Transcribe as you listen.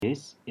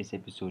This is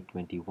episode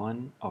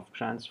 21 of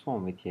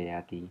Transform with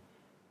Yayati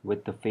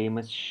with the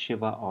famous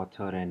Shiva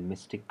author and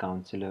mystic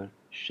counselor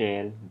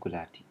Shail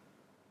Gulhati.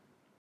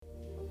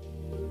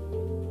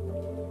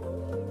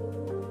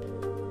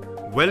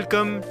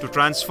 Welcome to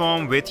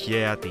Transform with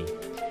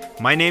Yayati.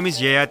 My name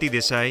is Yayati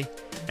Desai,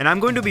 and I'm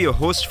going to be your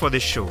host for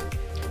this show.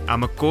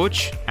 I'm a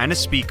coach and a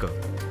speaker.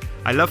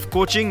 I love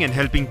coaching and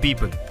helping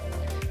people.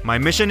 My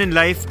mission in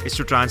life is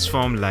to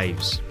transform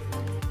lives.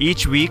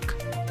 Each week,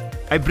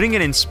 I bring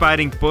an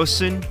inspiring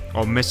person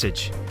or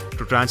message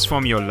to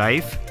transform your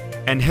life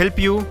and help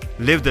you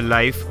live the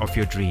life of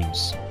your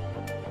dreams.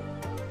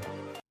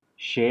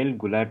 Shail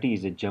Gulhati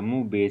is a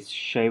Jammu based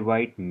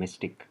Shaivite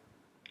mystic.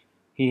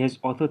 He has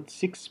authored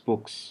 6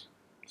 books,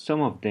 some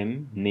of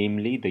them,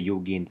 namely The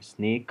Yogi and the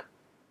Snake,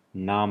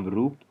 Naam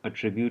Roop, A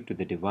Tribute to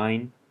the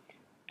Divine,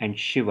 and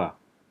Shiva,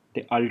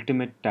 the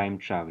Ultimate Time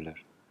Traveler.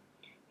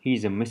 He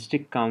is a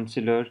mystic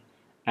counselor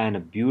and a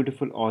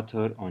beautiful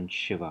author on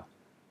Shiva.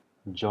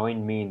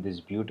 Join me in this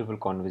beautiful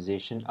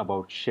conversation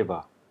about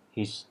Shiva,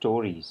 his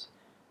stories,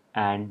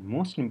 and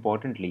most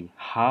importantly,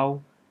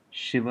 how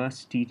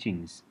Shiva's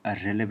teachings are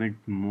relevant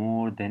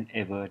more than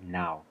ever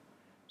now.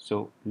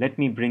 So, let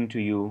me bring to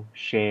you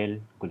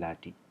Shail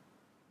Gulati.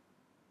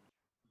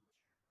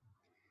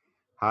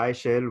 Hi,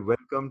 Shail.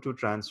 Welcome to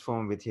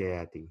Transform with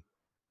Yayati.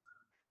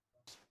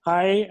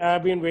 Hi,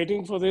 I've been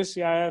waiting for this,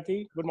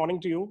 Yayati. Good morning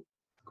to you.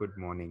 Good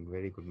morning.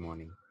 Very good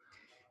morning.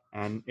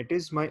 And it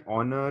is my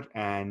honor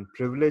and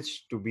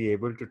privilege to be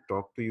able to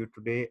talk to you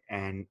today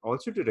and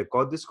also to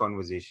record this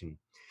conversation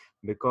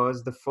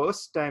because the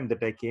first time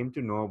that I came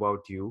to know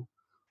about you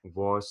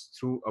was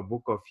through a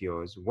book of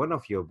yours, one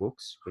of your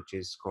books, which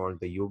is called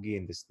The Yogi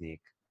and the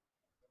Snake.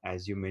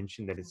 As you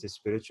mentioned, that it's a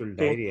spiritual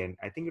Okay. diary, and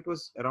I think it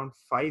was around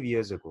 5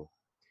 years ago.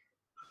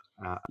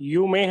 Uh,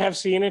 You may have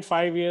seen it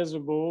 5 years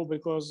ago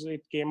because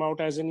it came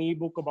out as an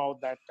ebook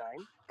about that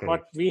time. But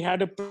Correct. we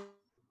had a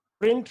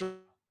print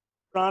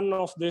run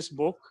of this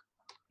book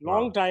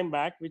long Wow. time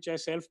back, which I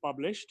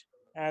self-published,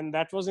 and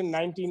that was in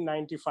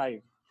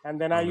 1995.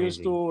 And then I used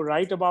Amazing. to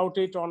write about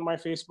it on my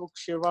Facebook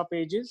Shiva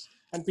pages,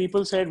 and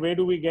people said, "Where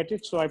do we get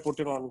it?" So I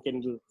put it on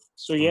Kindle.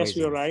 So yes,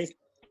 you're Amazing.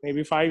 right.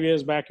 Maybe 5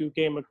 years back, you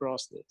came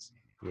across this.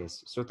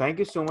 Yes. So thank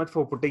you so much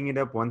for putting it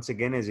up once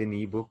again as an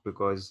ebook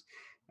because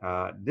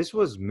this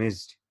was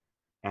missed.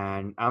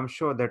 And I'm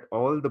sure that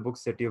all the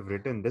books that you've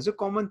written, there's a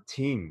common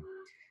theme.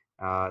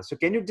 So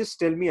can you just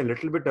tell me a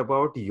little bit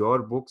about your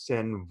books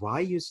and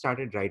why you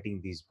started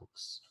writing these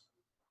books?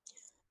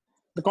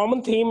 The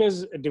common theme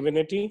is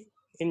divinity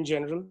in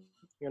general,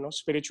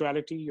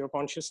 spirituality, your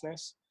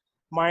consciousness.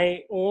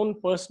 My own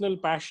personal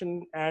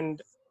passion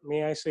and,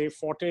 may I say,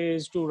 forte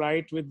is to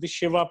write with the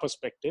Shiva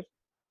perspective.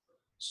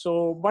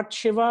 So, but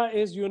Shiva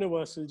is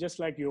universal, just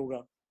like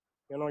yoga.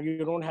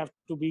 You don't have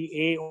to be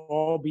A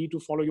or B to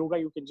follow yoga,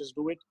 you can just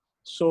do it.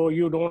 So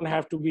you don't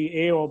have to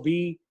be A or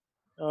B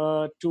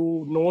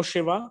to know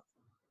Shiva.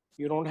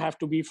 You don't have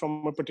to be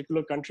from a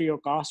particular country or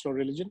caste or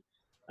religion.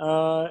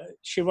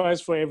 Shiva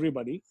is for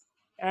everybody.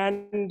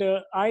 And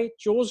I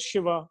chose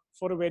Shiva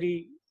for a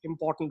very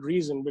important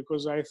reason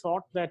because I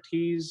thought that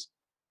he's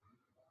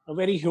a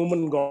very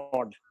human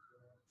God,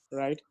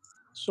 right?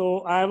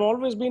 So I've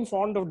always been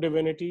fond of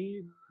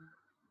divinity,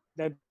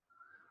 that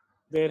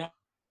there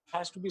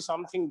has to be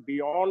something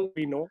beyond what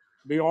we know,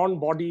 beyond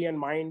body and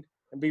mind,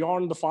 and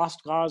beyond the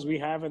fast cars we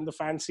have and the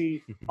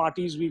fancy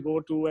parties we go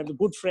to and the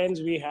good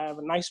friends we have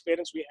and nice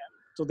parents we have.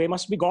 So there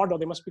must be God or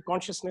there must be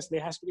consciousness.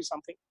 There has to be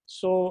something.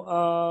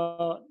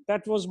 So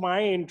that was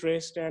my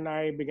interest, and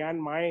I began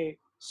my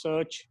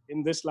search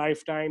in this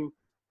lifetime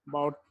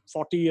about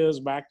 40 years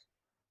back.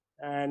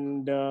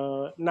 And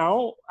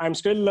now I'm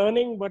still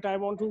learning, but I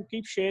want to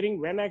keep sharing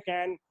when I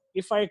can,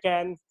 if I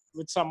can,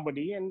 with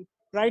somebody. And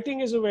writing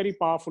is a very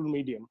powerful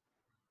medium.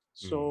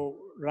 Mm, So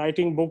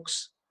writing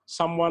books,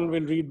 someone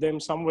will read them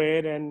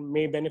somewhere and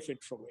may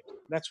benefit from it.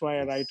 That's why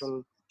I write yes,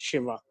 on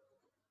Shiva.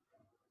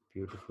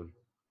 beautiful.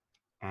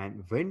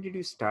 And when did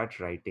you start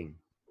writing?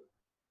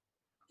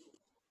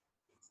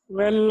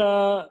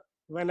 Well,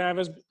 when I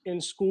was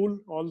in school,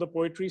 all the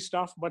poetry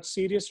stuff, but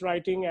serious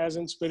writing, as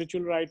in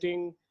spiritual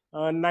writing,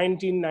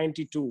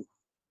 1992,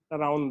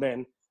 around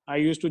then. I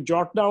used to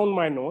jot down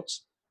my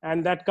notes,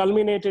 and that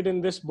culminated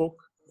in this book,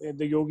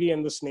 The Yogi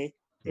and the Snake,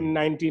 in Mm,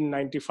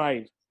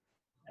 1995.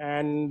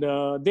 And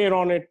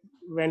thereon it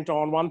went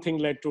on, one thing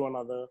led to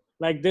another.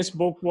 Like this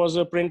book was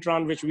a print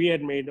run which we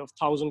had made of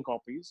 1,000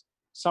 copies.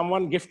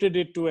 Someone gifted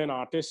it to an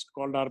artist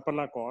called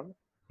Arpana Kaur.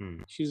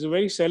 mm, She's a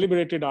very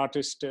celebrated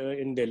artist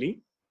in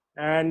Delhi.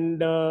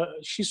 And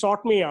she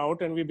sought me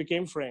out and we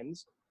became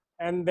friends.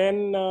 And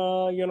then,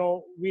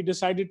 we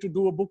decided to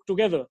do a book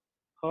together,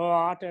 her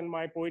art and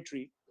my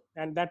poetry.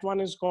 And that one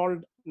is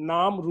called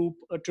Naam Roop,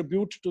 A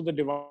Tribute to the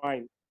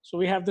Divine. So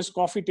we have this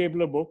coffee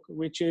tabler book,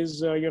 which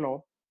is,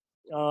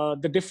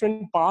 the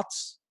different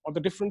paths or the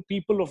different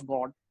people of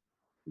God.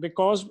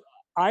 Because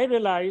I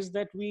realize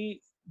that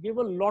we give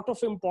a lot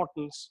of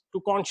importance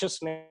to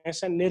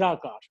consciousness and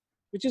Nirakar,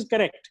 which is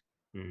correct.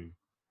 mm.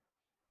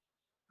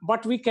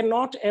 but we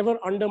cannot ever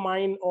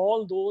undermine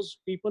all those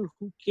people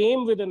who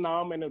came with a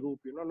naam and a roop.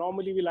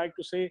 Normally we like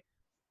to say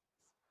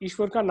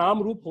ईश्वर का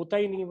नाम रूप होता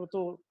ही नहीं, वो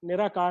तो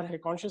निराकार है,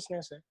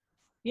 consciousness है.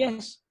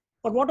 Yes,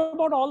 but what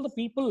about all the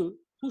people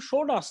who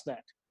showed us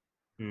that?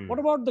 What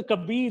about the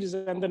Kabirs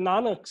and the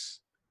Nanaks,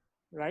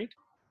 right?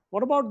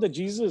 What about the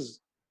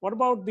Jesus? What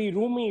about the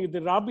Rumi,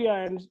 the Rabia,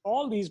 and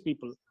all these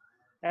people?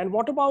 And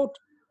what about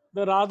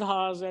the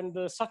Radhas and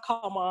the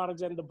Sakha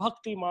margs and the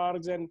Bhakti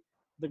margs and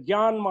the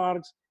Gyan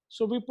margs?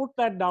 So we put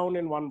that down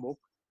in one book.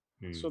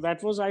 So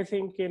that was, I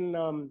think, in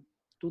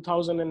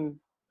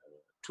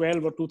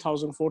 2012 or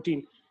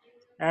 2014.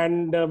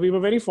 And we were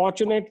very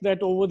fortunate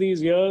that over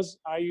these years,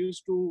 I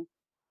used to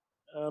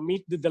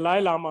meet the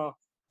Dalai Lama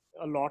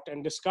a lot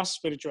and discuss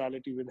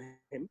spirituality with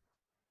him.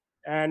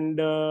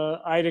 And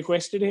I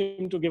requested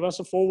him to give us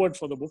a foreword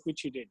for the book,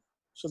 which he did.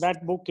 So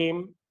that book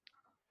came.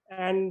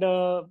 And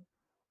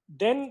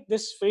then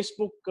this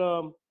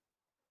Facebook,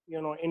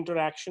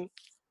 interaction.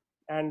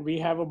 And we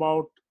have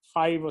about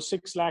 5 or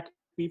 6 lakh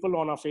people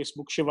on our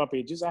Facebook Shiva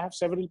pages. I have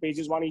several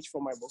pages, one each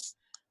for my book.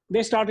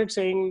 They started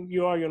saying,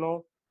 you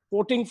are,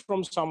 quoting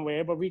from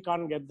somewhere, but we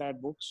can't get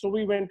that book. So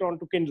we went on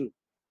to Kindle.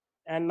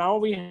 And now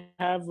we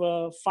have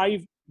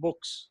 5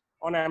 books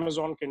on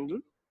Amazon Kindle,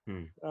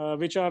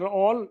 which are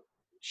all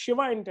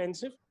Shiva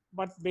intensive,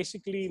 but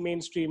basically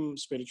mainstream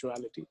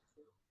spirituality.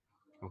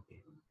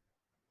 Okay.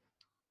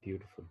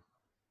 Beautiful.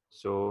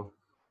 So,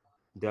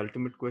 the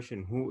ultimate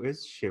question, who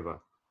is Shiva?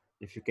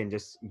 If you can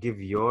just give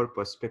your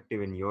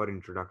perspective and your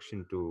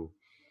introduction to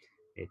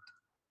it.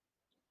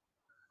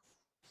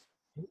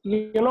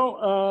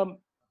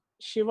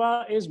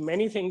 Shiva is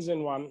many things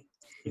in one,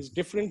 is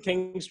different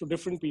things to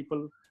different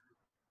people.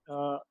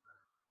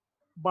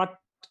 But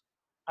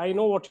I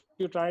know what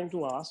you're trying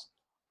to ask.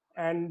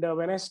 And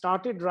when I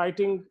started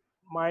writing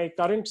my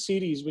current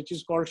series, which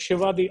is called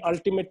Shiva, the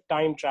Ultimate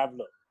Time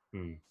Traveler,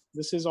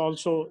 this is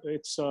also,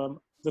 it's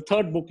the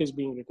 3rd book is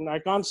being written. I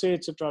can't say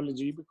it's a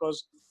trilogy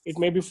because it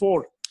may be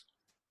 4.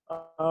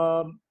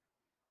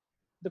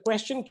 The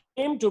question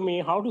came to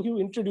me, how do you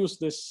introduce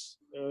this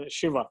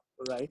Shiva,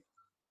 right?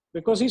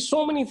 Because he's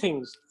so many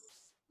things.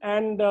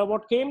 And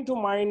what came to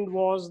mind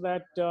was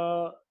that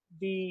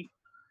the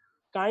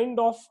kind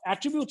of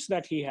attributes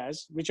that he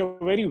has, which are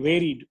very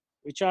varied,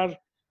 which are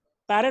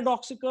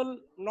paradoxical,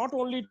 not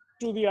only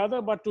to the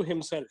other, but to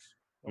himself.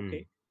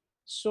 Okay.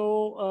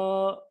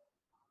 So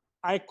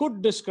I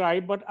could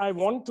describe, but I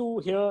want to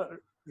here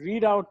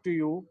read out to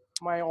you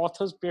my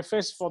author's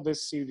preface for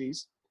this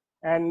series.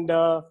 And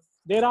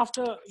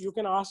thereafter, you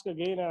can ask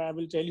again, and I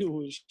will tell you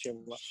who is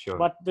Shiva. Sure.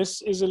 But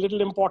this is a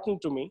little important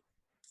to me.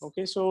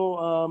 Okay,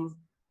 so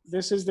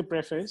this is the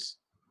preface.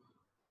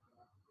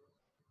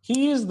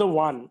 He is the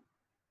one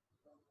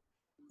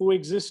who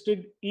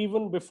existed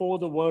even before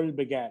the world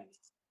began.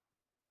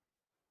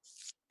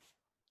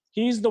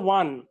 He is the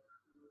one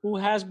who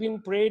has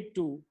been prayed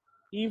to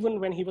even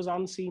when he was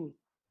unseen.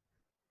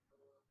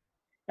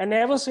 And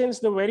ever since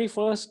the very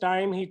first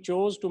time he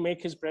chose to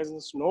make his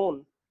presence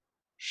known,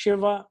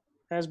 Shiva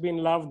has been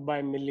loved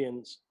by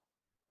millions.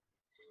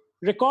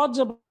 Records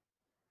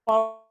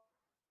about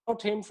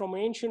him from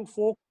ancient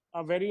folk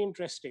are very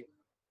interesting.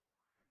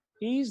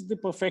 He is the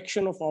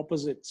perfection of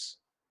opposites,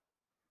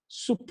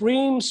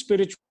 supreme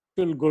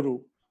spiritual guru.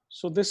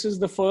 So this is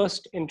the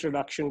first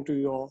introduction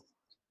to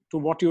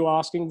what you're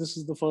asking. This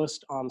is the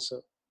first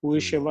answer. Who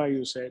is Shiva,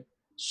 you said?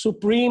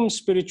 Supreme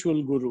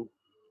spiritual guru,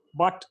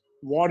 but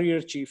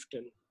warrior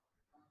chieftain.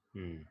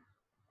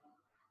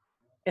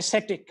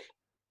 Ascetic,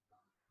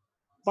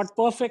 but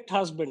perfect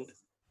husband.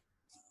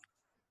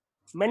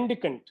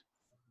 Mendicant,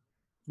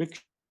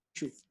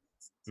 bhikshu,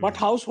 but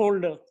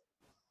householder.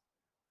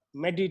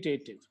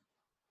 Meditative,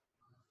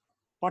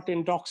 but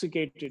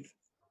intoxicated.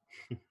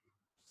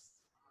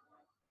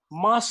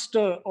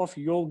 Master of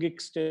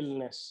yogic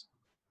stillness,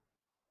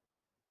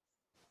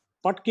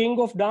 but king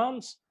of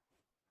dance.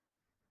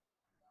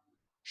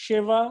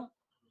 Shiva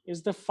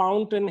is the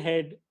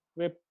fountainhead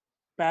where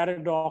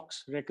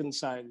paradox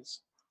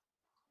reconciles.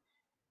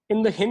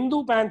 In the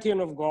Hindu pantheon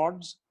of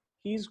gods,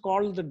 he is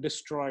called the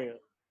destroyer.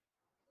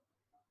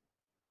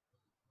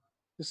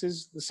 This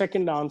is the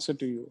second answer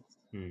to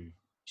you.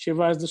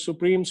 Shiva is the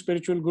supreme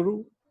spiritual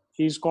guru.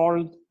 He is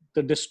called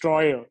the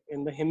destroyer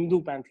in the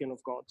Hindu pantheon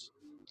of gods.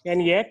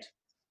 And yet,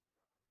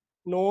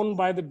 known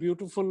by the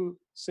beautiful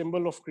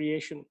symbol of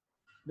creation,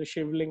 the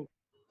Shivling.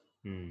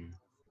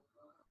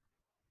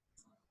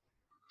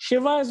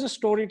 Shiva is a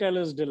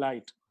storyteller's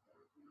delight.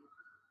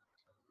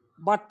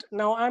 But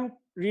now I'm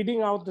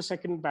reading out the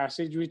second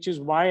passage, which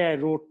is why I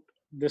wrote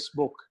this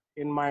book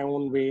in my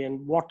own way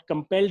and what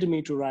compelled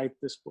me to write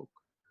this book.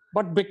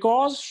 But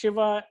because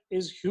Shiva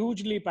is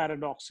hugely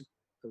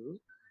paradoxical,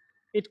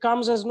 it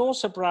comes as no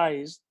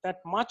surprise that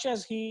much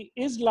as he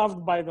is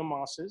loved by the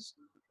masses,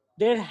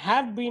 there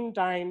have been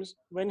times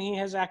when he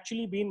has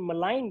actually been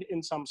maligned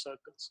in some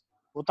circles.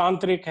 वो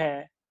तांत्रिक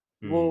है,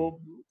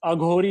 वो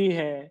अघोरी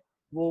है,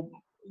 वो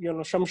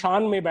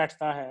शमशान में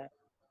बैठता है,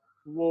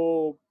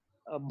 वो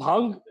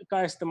भांग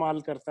का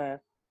इस्तेमाल करता है.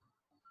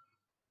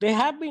 There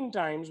have been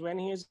times when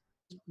he has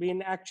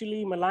been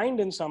actually maligned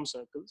in some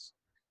circles.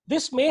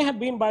 This may have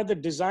been by the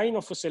design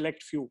of a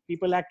select few.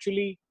 People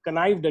actually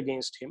connived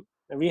against him.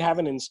 And we have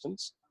an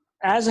instance,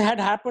 as had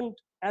happened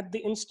at the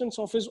instance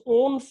of his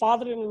own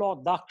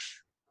father-in-law, Daksh.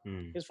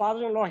 His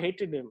father-in-law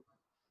hated him.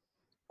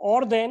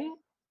 Or then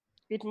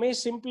it may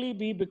simply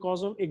be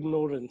because of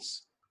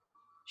ignorance.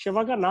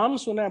 Shiva का नाम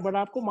सुना है but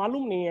आपको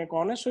मालूम नहीं है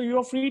कौन है, so you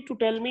are free to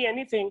tell me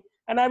anything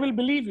and I will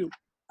believe you.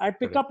 I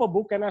pick up a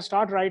book and I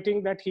start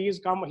writing that he's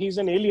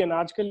an alien.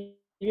 आजकल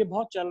ये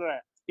बहुत चल रहा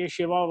है कि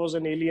Shiva was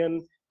an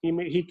alien,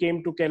 he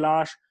came to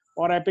Kailash,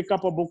 or I pick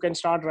up a book and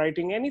start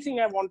writing anything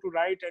I want to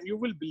write and you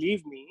will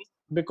believe me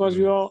because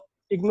you're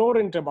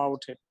ignorant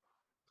about it.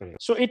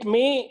 So it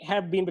may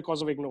have been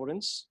because of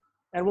ignorance.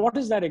 And what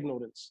is that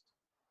ignorance?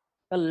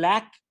 A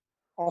lack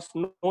of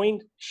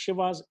knowing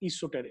Shiva's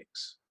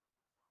esoterics.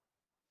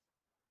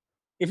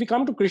 If we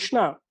come to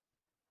Krishna,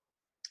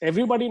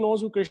 everybody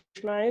knows who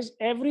Krishna is.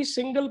 Every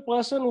single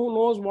person who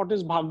knows what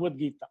is Bhagavad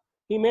Gita.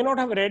 He may not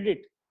have read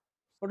it,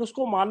 but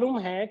उसको मालूम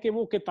है कि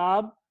वो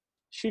किताब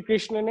श्री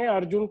कृष्ण ने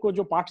अर्जुन को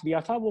जो पाठ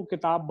दिया था वो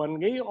किताब बन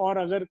गई और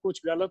अगर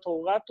कुछ गलत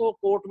होगा तो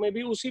कोर्ट में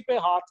भी उसी पे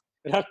हाथ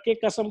रख के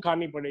कसम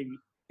खानी पड़ेगी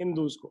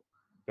हिंदूज को.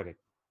 Correct.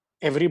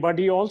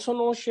 Everybody also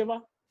knows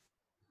Shiva.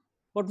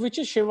 But which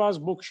is Shiva's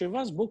book?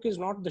 Shiva's book is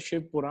not the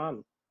Shiv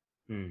Puran.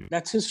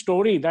 That's his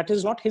story. That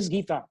is not his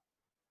Gita.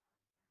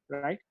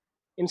 Right?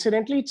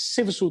 Incidentally, it's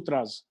Shiv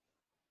Sutras.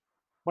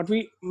 But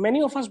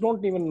many of us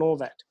don't even know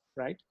that.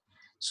 Right?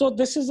 So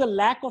this is a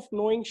lack of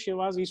knowing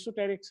Shiva's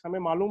esoterics. हमें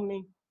मालूम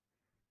नहीं.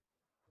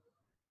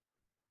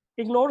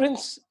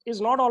 Ignorance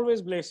is not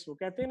always bliss. वो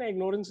कहते हैं ना,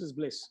 ignorance is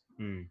bliss.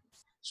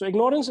 So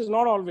ignorance is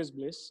not always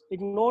bliss.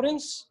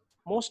 Ignorance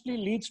mostly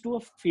leads to a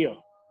fear.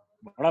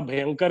 बड़ा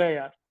भयंकर है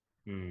यार.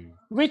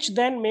 Which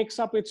then makes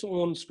up its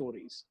own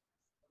stories.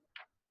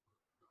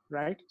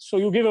 Right? So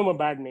you give him a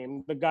bad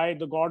name. The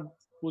god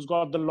who's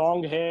got the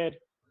long hair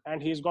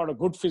and he's got a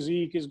good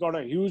physique, he's got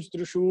a huge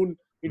trishul,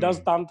 he does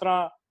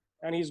tantra,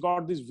 and he's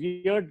got these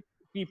weird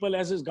people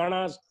as his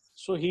ganas.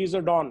 So he's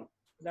a don.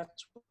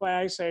 That's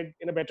why I said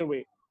in a better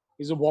way,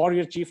 he's a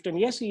warrior chieftain.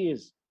 Yes, he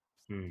is.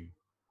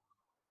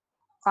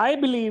 I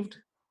believed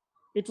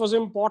it was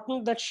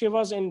important that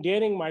Shiva's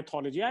endearing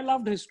mythology. I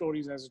loved his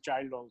stories as a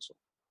child also.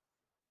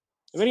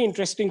 Very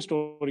interesting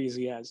stories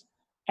he has,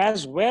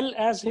 as well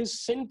as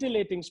his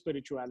scintillating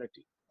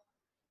spirituality.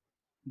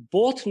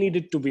 Both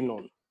needed to be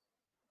known.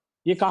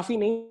 ये काफी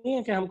नहीं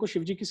है कि हमको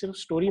शिव जी की सिर्फ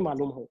story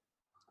मालूम हो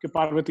कि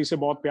पार्वती से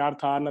बहुत प्यार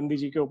था, नंदी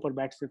जी के ऊपर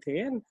बैठते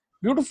थे, and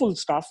beautiful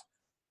stuff.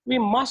 We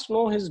must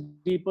know his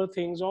deeper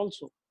things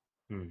also.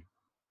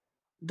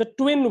 The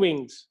twin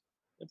wings,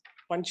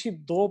 पंछी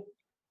दो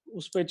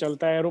उस पे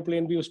चलता है,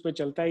 एरोप्लेन भी उस पे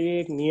चलता है, ये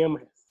एक नियम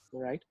है,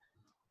 right?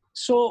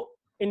 So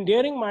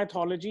endearing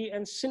mythology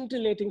and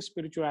scintillating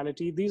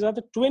spirituality, these are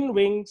the twin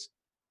wings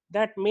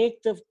that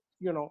make the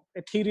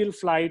ethereal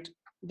flight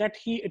that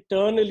he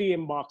eternally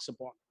embarks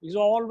upon. He's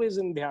always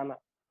in dhyana.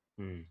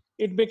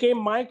 It became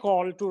my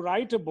call to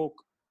write a book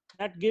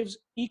that gives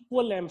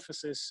equal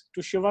emphasis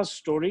to Shiva's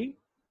story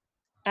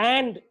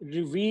and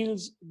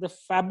reveals the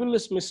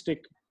fabulous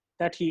mystic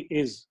that he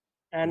is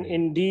and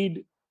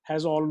indeed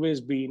has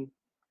always been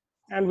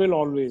and will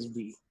always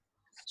be.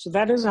 So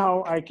that is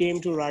how I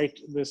came to write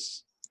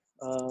this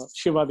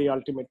Shiva, the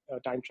ultimate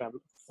time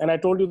traveler. And I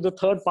told you the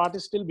third part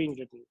is still being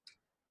written.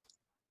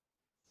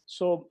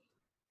 So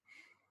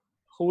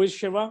who is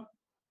Shiva?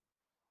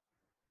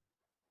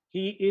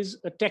 He is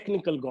a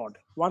technical god,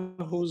 one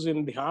who's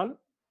in dhyan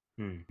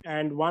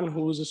and one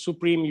who's a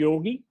supreme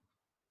yogi.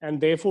 And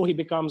therefore he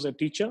becomes a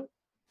teacher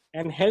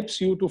and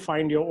helps you to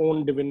find your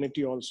own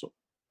divinity also.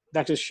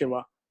 That is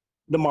Shiva,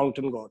 the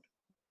mountain god,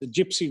 the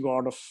gypsy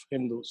god of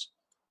Hindus.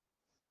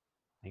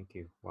 Thank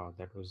you. Wow,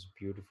 that was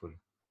beautiful.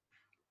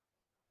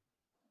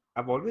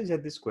 I've always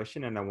had this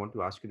question, and I want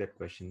to ask you that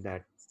question,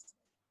 that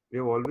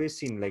we've always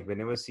seen, like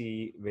whenever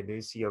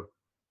we see a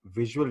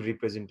visual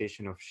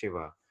representation of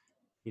Shiva,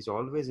 he's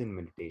always in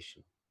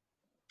meditation,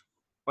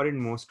 or in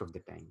most of the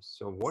times.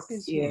 So what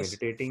is he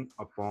meditating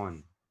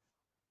upon?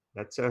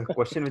 That's a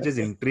question which has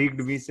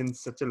intrigued me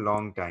since such a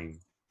long time.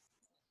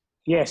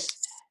 Yes,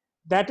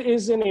 that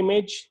is an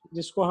image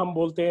जिसको हम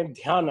बोलते हैं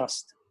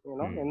ध्यानस्थ,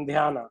 in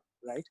dhyana,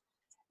 right?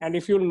 And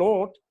if you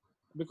note,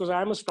 because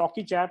I'm a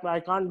stocky chap,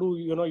 I can't do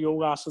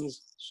yoga asanas.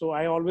 So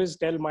I always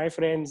tell my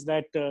friends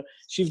that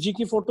Shiv जी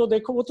की photo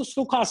देखो, वो तो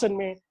सुख आसन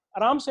में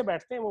आराम से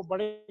बैठते हैं, वो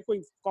बड़े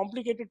कोई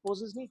complicated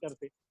poses नहीं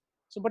करते.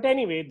 So but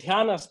anyway,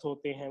 ध्यानस्थ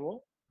होते हैं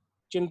वो,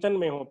 चिंतन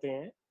में होते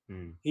हैं.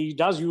 He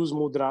does use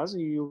mudras.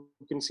 You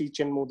can see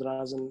chin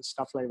mudras and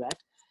stuff like that.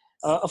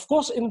 Of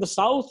course, in the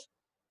south,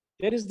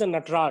 there is the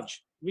Natraj,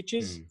 which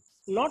is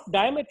not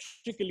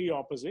diametrically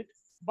opposite,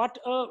 but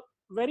a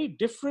very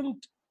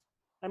different.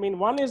 I mean,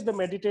 one is the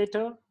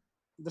meditator,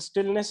 the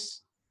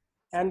stillness,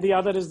 and the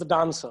other is the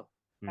dancer.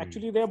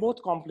 Actually, they're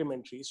both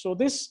complementary. So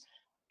this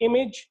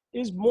image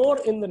is more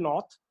in the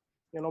north,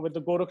 with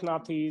the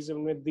Gorakhnathis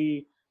and with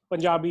the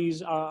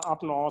Punjabis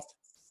up north,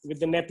 with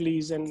the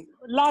Nepalese, and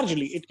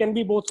largely it can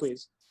be both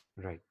ways.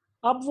 Right.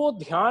 अब वो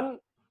ध्यान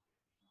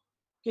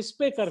किस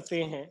पे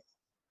करते हैं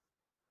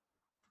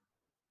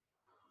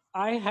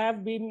I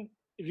have been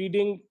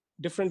reading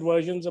different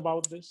versions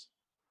about this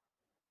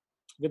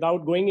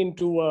without going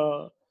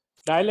into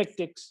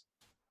dialectics.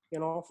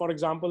 For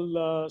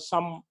example,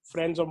 some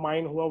friends of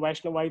mine who are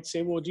Vaishnavites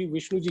say, वो जी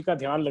विष्णु जी का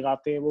ध्यान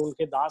लगाते हैं, वो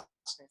उनके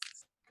दास हैं.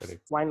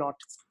 Correct. Why not?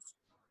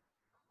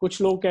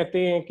 कुछ लोग कहते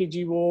हैं कि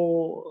जी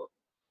वो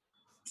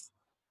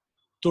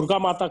दुर्गा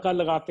माता का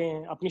लगाते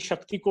हैं, अपनी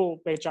शक्ति को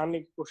पहचानने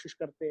की कोशिश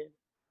करते हैं,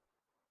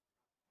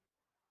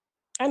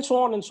 and so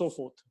on and so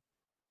forth.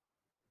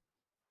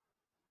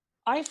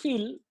 I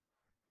feel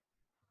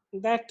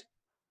that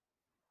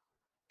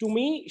to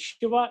me,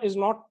 Shiva is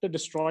not the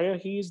destroyer,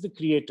 he is the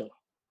creator.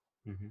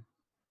 Mm-hmm.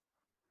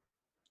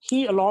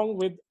 He, along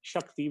with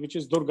Shakti, which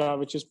is Durga,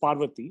 which is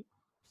Parvati,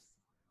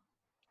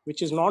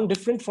 which is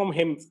non-different from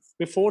him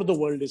before the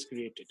world is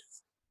created.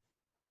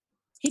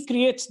 He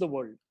creates the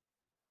world.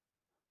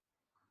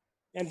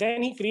 And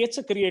then he creates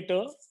a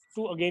creator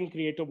to again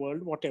create a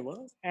world, whatever.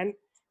 And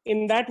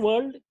in that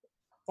world,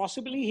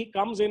 possibly he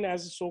comes in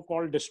as a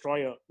so-called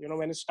destroyer.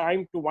 When it's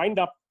time to wind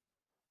up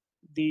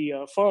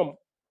the firm,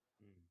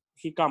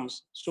 he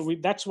comes. So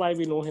that's why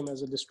we know him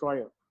as a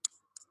destroyer.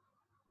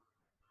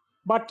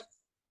 But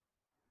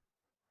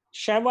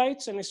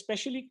Shaivites, and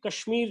especially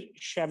Kashmir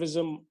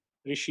Shaivism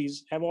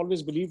rishis, have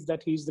always believed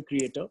that he is the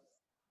creator.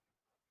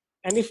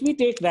 And if we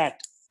take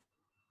that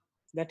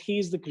he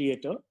is the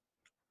creator,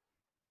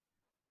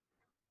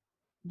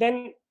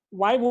 then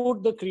why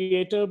would the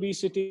creator be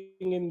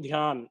sitting in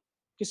dhyan?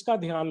 Kiska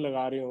dhyan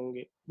laga rahe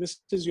honge? This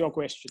is your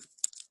question.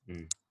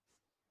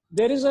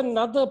 There is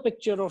another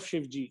picture of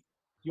Shivji.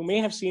 You may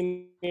have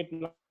seen it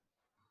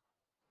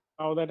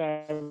now that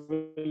I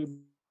will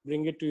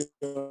bring it to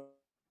your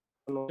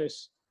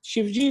notice.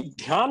 Shivji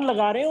dhyan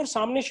laga rahe hain aur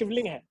samne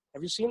shivling hai.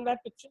 Have you seen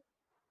that picture?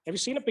 Have you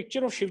seen a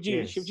picture of Shivji?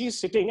 Yes. Shivji is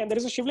sitting and there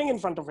is a shivling in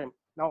front of him.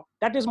 Now,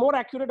 that is more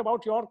accurate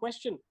about your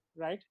question,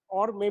 right?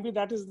 Or maybe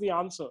that is the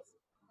answer.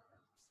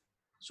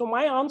 So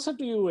my answer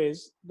to you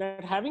is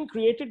that having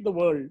created the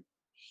world,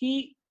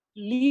 he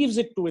leaves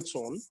it to its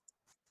own,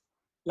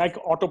 like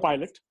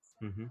autopilot.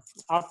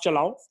 Aap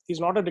chalao. He's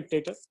not a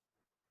dictator.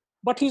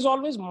 But he's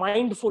always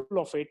mindful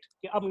of it.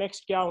 कि अब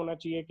next क्या होना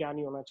चाहिए, क्या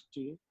नहीं होना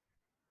चाहिए.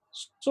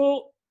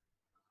 So,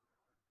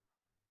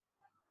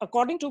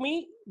 according to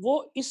me,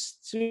 वो इस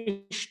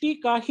सृष्टि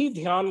का ही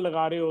ध्यान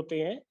लगा रहे होते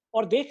हैं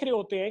और देख रहे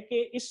होते हैं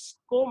कि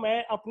इसको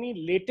मैं अपनी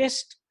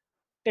लेटेस्ट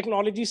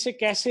टेक्नोलॉजी से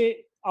कैसे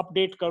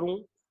अपडेट करूं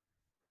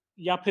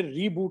या फिर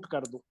रीबूट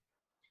कर दूं.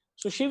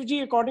 So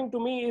Shivji, according to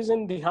me, is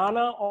in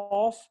dhyana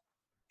of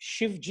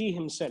Shivji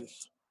himself,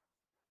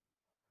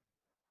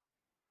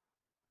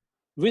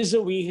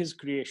 vis-a-vis his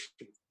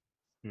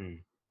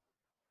creation.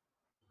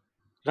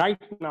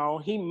 Right now,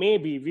 he may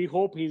be, we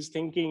hope he's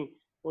thinking,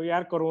 oh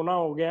yaar, corona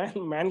ho gaya,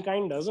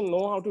 mankind doesn't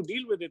know how to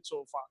deal with it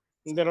so far.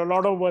 And there are a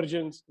lot of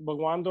versions.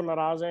 Bhagwan to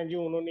naraz hain ji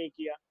unhone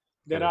kiya.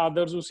 There are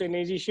others who say,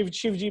 nahi ji,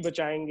 Shivji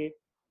bachayenge.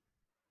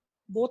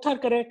 Both are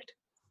correct.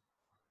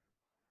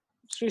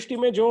 सृष्टि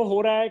में जो हो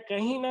रहा है,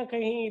 कहीं ना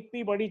कहीं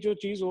इतनी बड़ी जो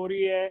चीज हो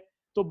रही है,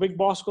 तो बिग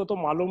बॉस को तो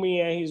मालूम ही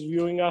है, he is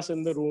viewing us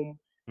in the room.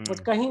 But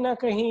कहीं ना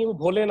कहीं वो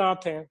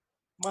भोलेनाथ है,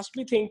 must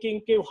be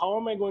thinking, okay, how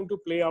am I going to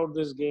play out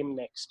this game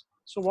next?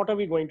 So what are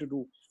we going to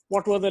do?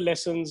 What were the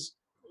lessons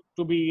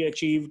to be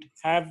achieved?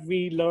 Have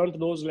we learned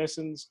those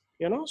lessons?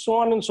 So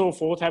on and so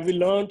forth. Have we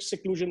learned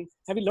seclusion?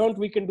 Have we learned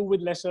we can do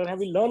with lesser? Have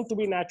we learned to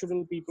be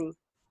natural people?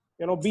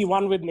 Be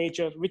one with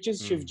nature, which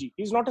is Shivji.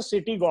 He's not a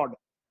city god.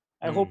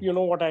 I hope you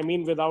know what I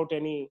mean without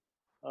any,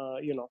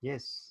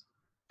 Yes.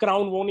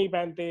 crown वो नहीं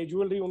पहनते,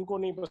 jewelry उनको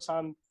नहीं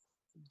पसंद,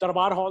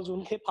 दरबार halls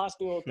उनके पास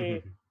नहीं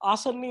होते,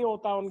 आसन नहीं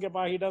होता उनके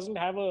पास. He doesn't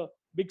have a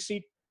big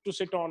seat to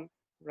sit on,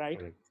 right?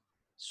 Correct.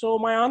 So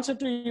my answer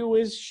to you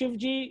is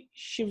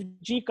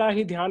Shivji का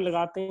ही ध्यान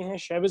लगाते हैं,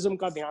 Shaivism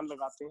का ध्यान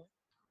लगाते हैं.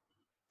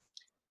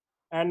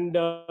 And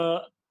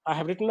I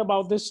have written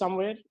about this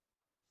somewhere.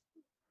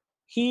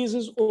 He is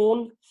his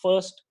own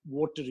first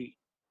votary.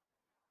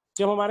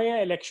 जब हमारे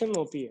यहाँ इलेक्शन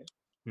होती है,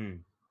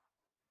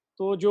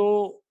 तो जो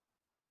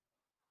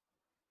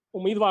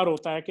उम्मीदवार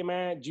होता है कि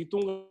मैं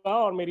जीतूंगा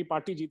और मेरी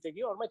पार्टी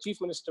जीतेगी और मैं चीफ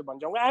मिनिस्टर बन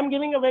जाऊंगा. I am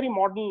giving a very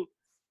modern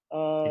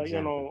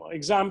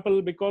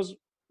example because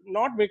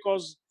not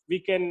because we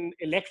can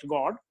elect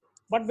God,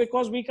 but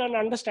because we can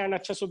understand.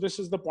 अच्छा, so this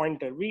is the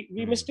pointer.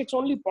 We mystics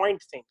only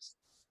point things.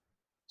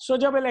 So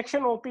जब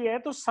election होती है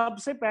तो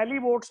सबसे पहली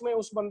votes में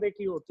उस बंदे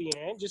की होती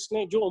हैं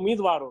जिसने जो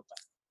उम्मीदवार होता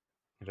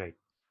है. Right.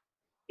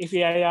 If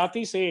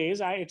Yayati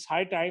says it's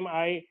high time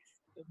I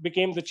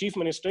became the chief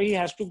minister, he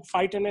has to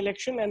fight an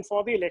election, and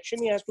for the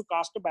election he has to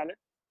cast a ballot.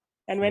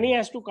 And when he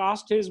has to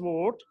cast his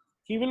vote,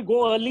 he will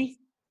go early,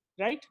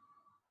 right?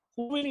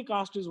 Who will he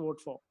cast his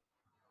vote for?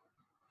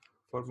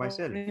 For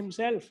myself. For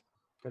himself.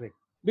 Correct.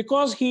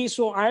 Because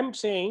so I'm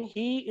saying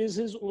he is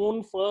his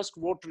own first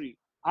votary.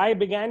 I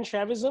began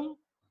Shaivism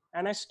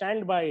and I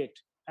stand by it,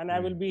 and I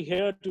will be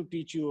here to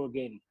teach you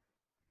again.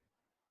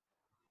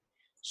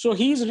 So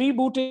he's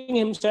rebooting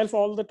himself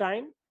all the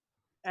time,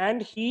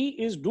 and he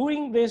is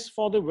doing this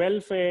for the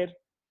welfare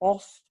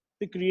of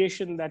the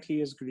creation that he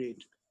has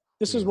created.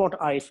 This is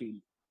what I feel.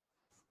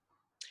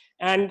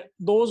 And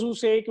those who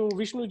say कि वो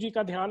विष्णु जी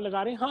का ध्यान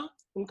लगा रहे हैं, हाँ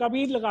उनका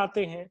भी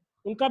लगाते हैं,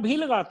 उनका भी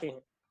लगाते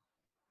हैं,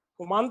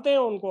 वो मानते हैं,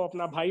 उनको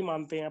अपना भाई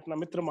मानते हैं, अपना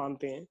मित्र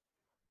मानते हैं,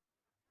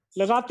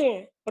 लगाते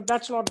हैं, but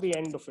that's not the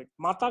end of it.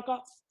 माता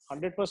का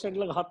 100%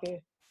 लगाते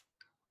हैं,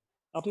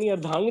 अपनी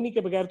अर्धांगिनी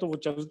के बगैर तो वो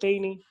चलते ही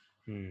नहीं.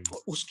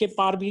 उसके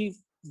पार भी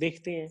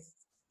देखते हैं,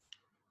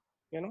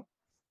 यू नो.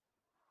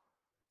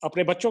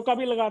 अपने बच्चों का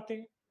भी लगाते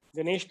हैं,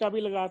 गणेश का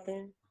भी लगाते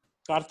हैं,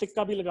 कार्तिक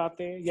का भी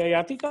लगाते हैं,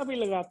 ययाति का भी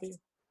लगाते हैं.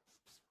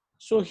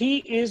 So he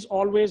is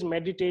always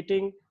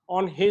meditating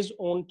on his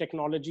own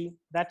technology.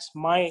 That's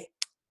my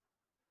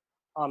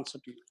answer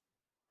to you.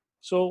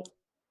 So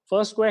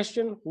first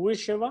question, who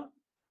is Shiva?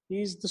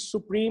 He is the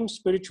supreme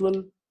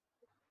spiritual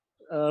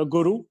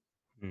guru,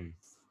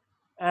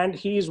 and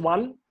he is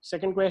one.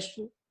 Second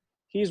question,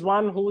 he is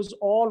one who is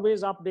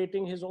always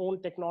updating his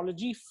own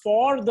technology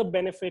for the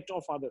benefit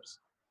of others.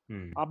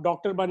 आप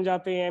doctor बन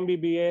जाते हैं,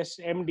 MBBS,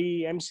 MD,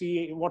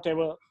 MC,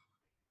 whatever,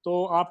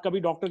 तो आप कभी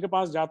doctor के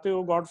पास जाते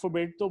हो, गॉड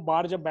फॉरबिड, तो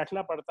बाहर जब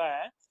बैठना पड़ता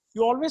है,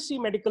 you always see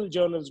medical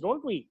journals,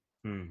 don't we?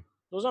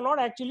 Those are not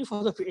actually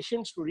for the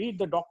patients to read.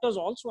 The doctors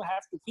also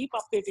have to keep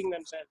updating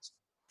themselves.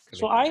 Correct.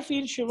 So I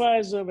feel Shiva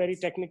is a very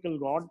technical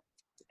god,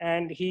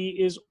 and he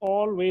is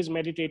always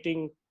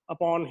meditating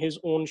upon his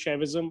own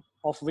Shaivism,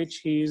 of which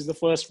he is the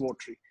first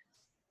votary.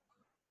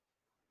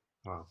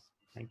 Wow,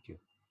 thank you.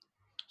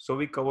 So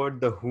we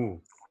covered the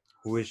who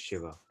is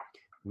Shiva.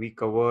 We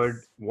covered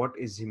what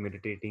is he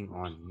meditating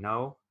on.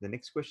 Now the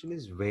next question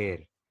is where.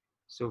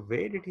 So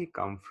where did he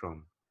come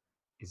from?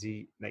 Is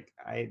he like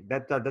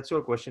that's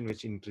your question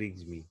which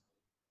intrigues me,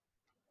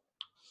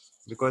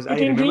 because I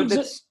remember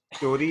that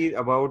story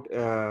about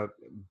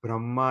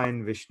Brahma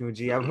and Vishnu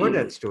ji. I've heard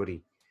that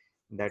story,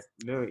 that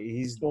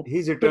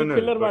he's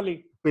eternal.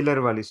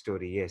 Pillar wali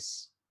story,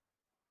 yes.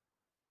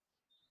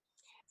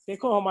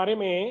 देखो हमारे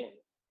में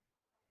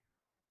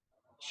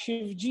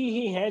शिव जी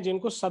ही हैं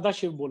जिनको सदा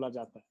शिव बोला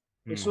जाता है.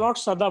 It's not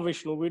सदा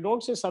विष्णु. We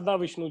don't say सदा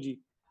Vishnu ji.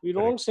 We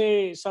don't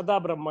say सदा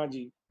ब्रह्मा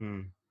जी.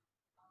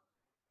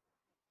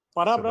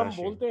 परा ब्रह्म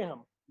बोलते हैं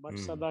हम, बट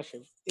सदा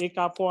शिव. एक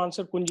आपको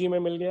आंसर कुंजी में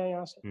मिल गया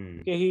यहाँ से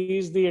कि he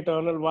is the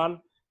eternal one.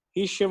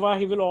 He is Shiva.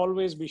 He will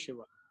always be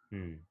Shiva.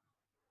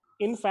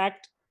 In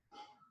fact,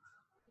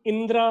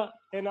 Indra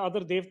and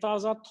other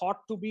devtas are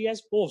thought to be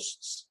as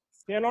posts.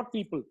 They are not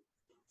people.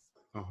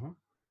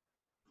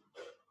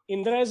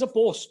 Indra is a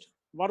post.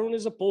 Varun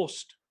is a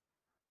post.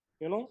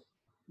 You know,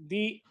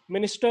 the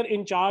minister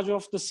in charge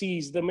of the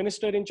seas, the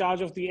minister in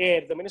charge of the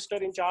air, the minister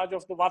in charge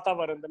of the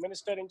Vatavaran, the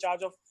minister in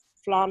charge of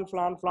flan,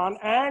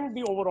 and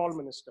the overall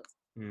minister.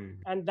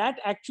 And that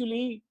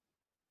actually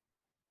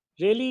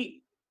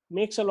really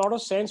makes a lot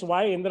of sense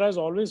why Indra is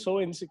always so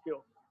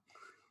insecure.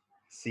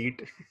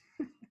 Seat.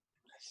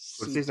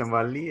 कुर्सी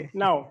संभाल ली है.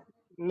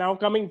 Now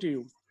coming to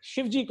you,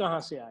 Shivji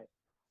कहाँ से आए?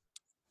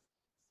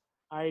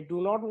 I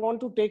do not want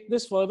to take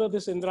this further,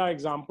 this Indra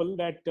example,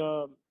 that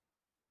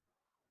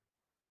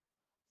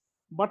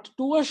but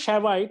to a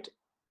Shaivite,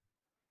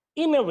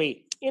 in a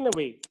way,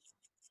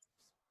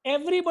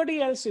 everybody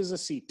else is a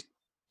seat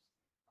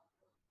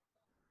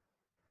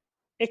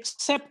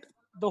except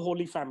the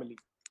holy family.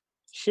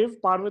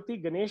 Shiv, Parvati,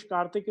 Ganesh,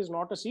 Karthik is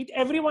not a seat.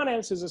 Everyone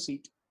else is a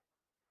seat.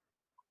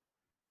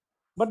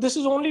 But this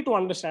is only to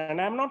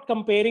understand. I am not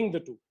comparing the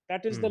two.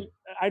 That is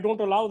I don't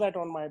allow that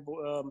on my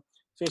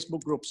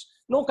Facebook groups.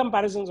 No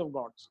comparisons of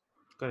gods.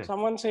 Correct.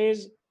 Someone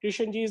says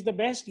Krishan ji is the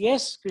best.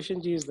 Yes,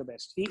 Krishan ji is the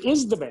best. He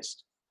is the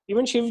best.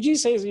 Even Shivji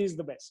says he is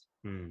the best.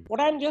 What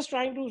I'm just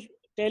trying to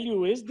tell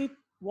you is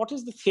what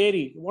is the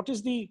theory? What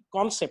is the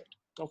concept?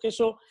 Okay,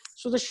 so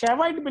the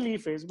Shaivite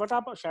belief is, but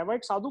आप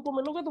Shaivite साधु को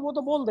मिलोगे तो वो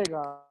तो बोल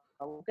देगा,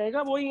 वो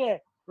कहेगा वही है,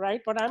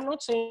 right? But I'm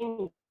not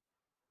saying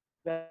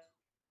that,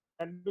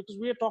 because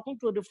we are talking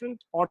to a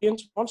different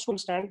audience who wants to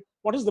understand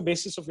what is the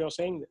basis of your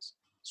saying this.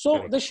 So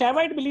correct. The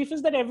Shaivite belief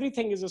is that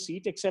everything is a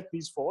seat except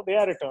these four. They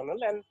are eternal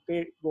and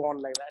they go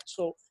on like that.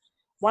 So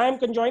why I'm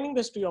conjoining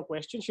this to your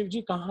question,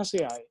 Shivji कहाँ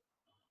से आए?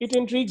 It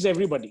intrigues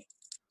everybody.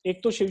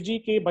 एक तो शिवजी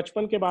के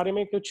बचपन के बारे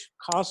में कुछ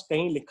खास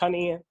कहीं लिखा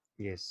नहीं है.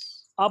 Yes.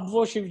 अब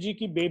वो शिवजी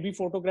की बेबी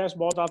फोटोग्राफ्स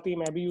बहुत आती है,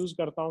 मैं भी यूज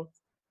करता हूँ,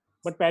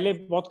 बट पहले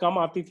बहुत कम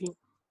आती थी.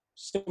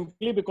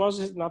 Simply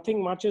because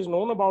nothing much is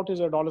known about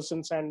his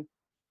adolescence, and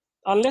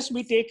unless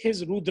we take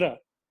his Rudra,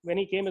 when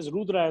he came as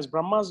Rudra, as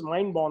Brahma's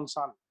mind-born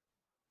son.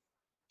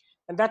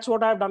 And that's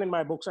what I've done in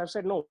my books. I've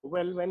said, no,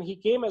 well, when he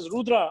came as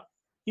Rudra,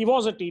 he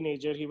was a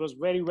teenager. He was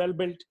very well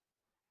built.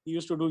 He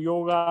used to do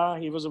yoga.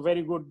 He was a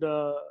very good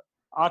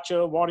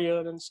archer,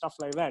 warrior, and stuff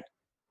like that.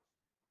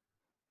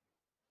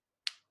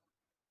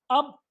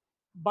 अब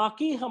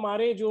बाकी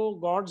हमारे जो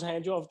God's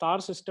हैं, जो अवतार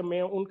system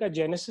में, उनका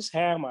genesis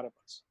है हमारे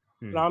पास.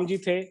 राम जी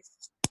थे,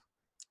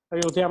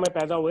 अयोध्या में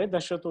पैदा हुए,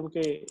 दशरथ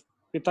उनके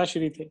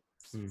पिताश्री थे.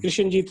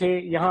 कृष्ण जी थे,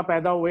 यहाँ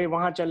पैदा हुए,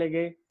 वहां चले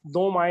गए,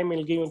 2 माएँ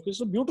मिल गई उनकी.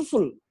 So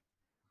beautiful.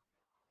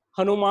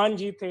 हनुमान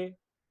जी थे,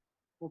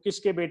 वो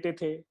किसके बेटे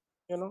थे,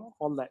 you know,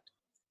 all that.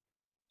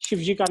 Shiv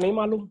जी का नहीं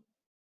मालूम.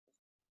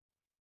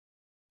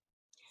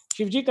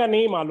 शिव जी का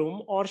नहीं मालूम,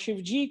 और शिव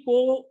जी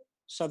को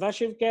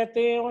सदाशिव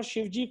कहते हैं और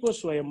शिव जी को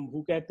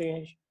स्वयंभू कहते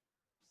हैं.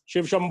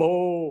 शिव शंभो.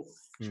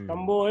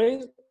 शंभो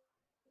is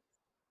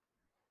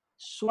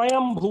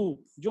स्वयंभू,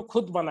 जो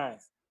खुद बनाए,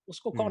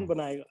 उसको कौन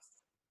बनाएगा,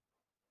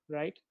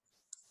 right?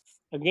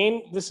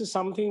 Again, this is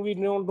something we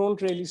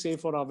don't really say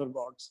for other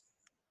gods.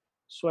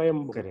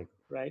 Swayambhu, Correct.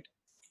 right?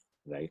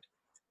 Right.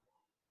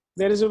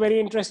 There is a very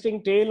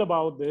interesting tale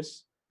about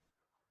this,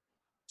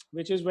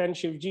 which is when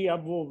Shivji,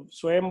 अब वो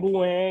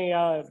स्वयंभू हैं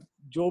या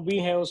जो भी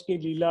है उसकी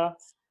लीला,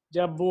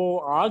 जब वो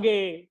आ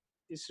गए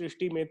इस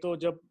सृष्टि में, तो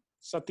जब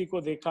सती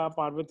को देखा,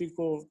 पार्वती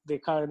को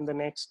देखा in the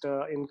next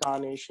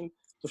incarnation,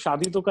 तो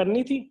शादी तो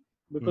करनी थी,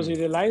 because he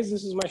realized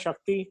this is my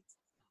Shakti.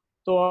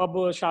 तो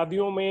अब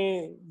शादियों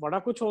में बड़ा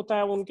कुछ होता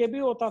है, उनके भी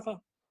होता था,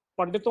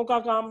 पंडितों का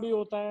काम भी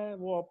होता है,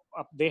 वो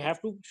they have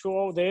to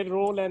show their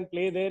role and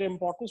play their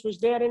importance which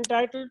they are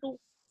entitled to.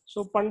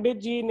 So पंडित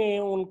जी ने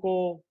उनको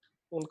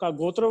उनका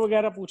गोत्र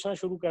वगैरह पूछना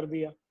शुरू कर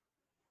दिया.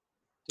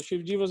 तो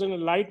शिव जी was in a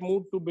light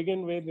mood to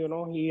begin with, you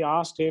know. He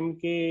asked him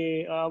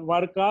कि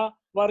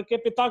वर के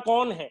पिता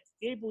कौन है,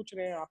 यही पूछ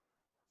रहे हैं आप,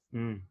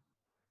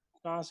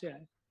 कहाँ से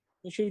आए.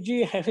 तो शिव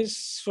जी है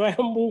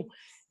स्वयंभू,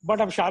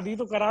 बट अब शादी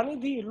तो करानी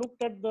थी.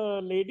 Looked at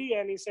the lady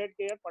and he said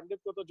कि यार पंडित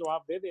को तो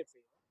जवाब दे देते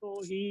हैं.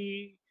 तो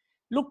he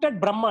looked at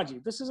Brahma ji.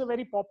 This is a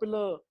very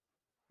popular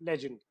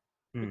legend,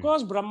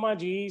 because Brahma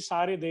ji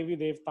सारे देवी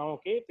देवताओं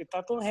के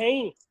पिता तो हैं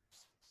ही.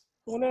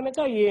 तो उन्होंने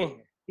कहा ये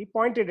हैं. He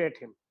pointed at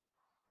him.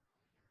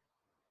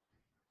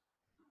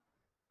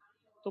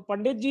 तो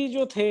पंडित जी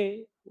जो थे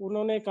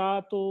उन्होंने कहा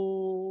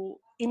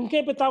तो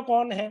इनके पिता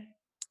कौन है.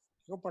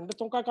 तो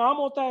पंडितों का काम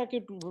होता है कि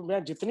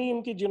मैं जितनी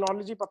इनकी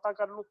जिनोलॉजी पता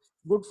कर लूं,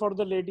 गुड फॉर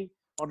द लेडी.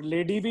 और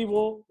लेडी भी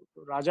वो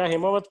राजा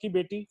हेमावत की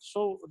बेटी,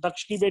 सो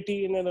दक्ष की बेटी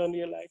in an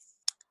earlier life.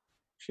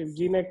 Shiv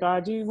ji ने कहा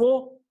जी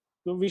वो,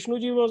 तो Vishnu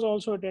ji was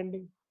also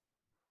attending,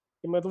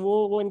 कि मैं तो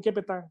वो इनके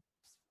पिता हैं.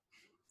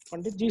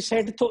 पंडित जी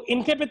सेड तो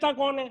इनके पिता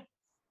कौन है.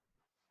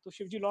 तो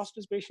Shiv ji lost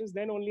his patience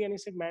then only and he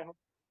said मैं हूं.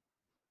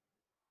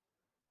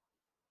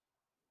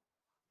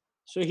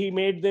 So he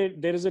made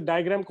there is a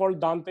diagram called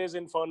Dante's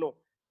Inferno.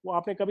 वो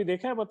आपने कभी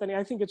देखा है पता नहीं,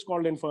 I think it's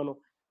called Inferno.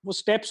 वो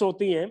steps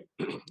होती हैं,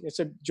 it's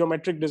a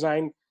geometric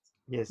design.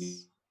 Yes.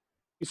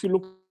 If you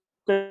look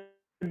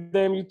at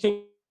them, you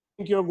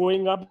think you're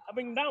going up,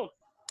 coming down,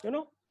 you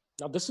know.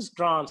 Now this is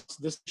trance,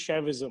 this is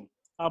Shaivism.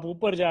 आप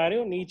ऊपर जा रहे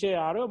हो, नीचे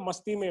आ रहे हो,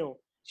 मस्ती में हो,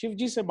 शिव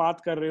जी से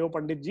बात कर रहे हो,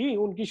 पंडित जी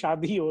उनकी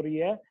शादी हो रही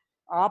है,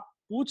 आप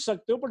पूछ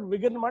सकते हो पर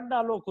विघ्न मत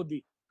डालो खुद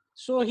ही.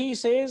 So he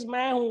says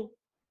मैं हूँ,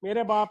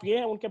 मेरे बाप ये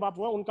है, उनके बाप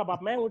वो है, उनका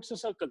बाप मैं हूँ. It's a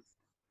circle.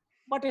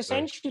 But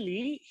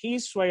essentially, he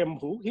is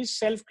Swayambhu, he is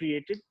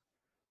self-created.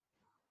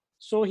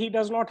 So he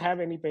does not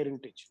have any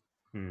parentage.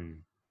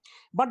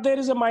 But there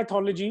is a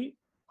mythology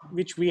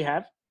which we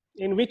have,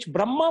 in which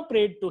Brahma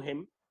prayed to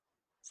him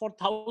for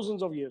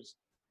thousands of years.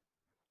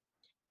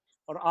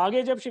 और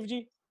आगे जब शिव जी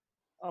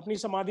अपनी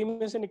समाधि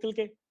में से निकल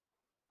के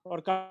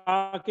और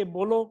कहा कि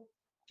बोलो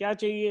क्या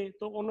चाहिए,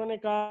 तो उन्होंने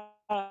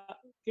कहा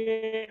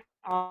कि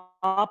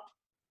आप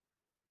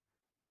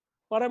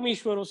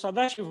परमेश्वर हो,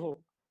 सदाशिव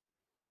हो,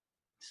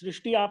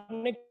 सृष्टि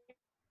आपने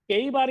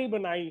कई बारी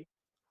बनाई,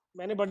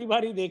 मैंने बड़ी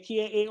बारी देखी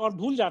है, एक और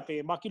भूल जाते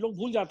हैं, बाकी लोग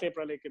भूल जाते हैं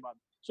प्रलय के बाद.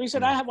 So he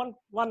said, I have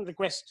one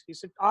request. He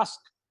said, ask.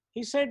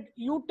 He said,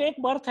 you take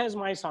birth as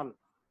my son.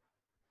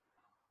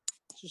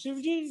 So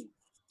Shivji,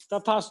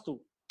 tathastu.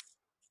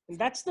 And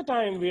that's the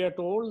time we are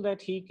told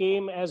that he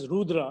came as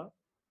Rudra,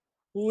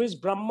 who is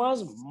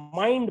Brahma's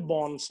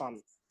mind-born son.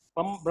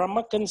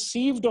 Brahma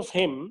conceived of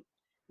him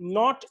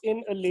not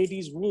in a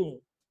lady's womb,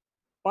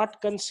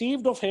 but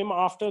conceived of him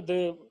after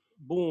the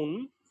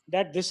boon,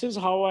 that this is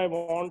how I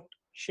want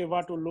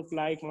Shiva to look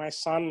like, my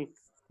son.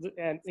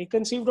 And he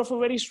conceived of a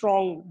very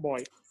strong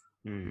boy.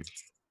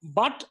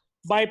 But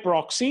by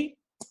proxy,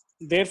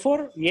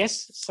 therefore,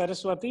 yes,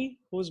 Saraswati,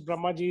 who is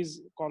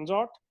Brahmaji's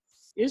consort,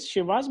 is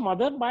Shiva's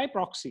mother by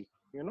proxy,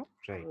 you know,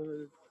 right.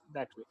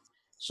 That way.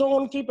 So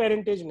उनकी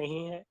parentage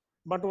नहीं है,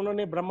 but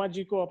उन्होंने ब्रह्मा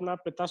जी को अपना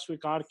पिता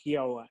स्वीकार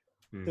किया हुआ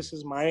है. This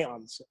is my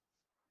answer.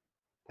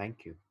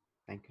 Thank you.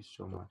 Thank you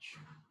so much.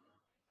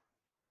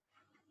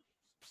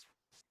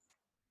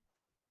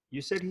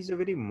 You said he's a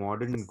very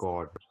modern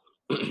god.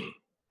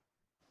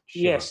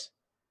 Shiva. Yes.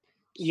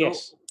 So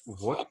Yes.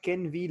 what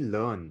can we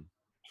learn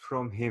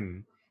from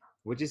him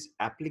which is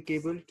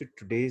applicable to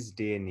today's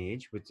day and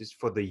age, which is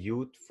for the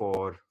youth,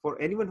 for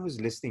anyone who's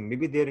listening?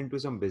 Maybe they're into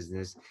some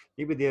business,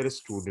 maybe they're a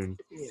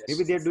student, Yes.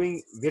 maybe they're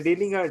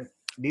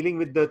dealing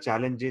with the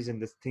challenges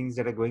and the things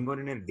that are going on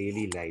in their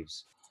daily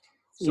lives.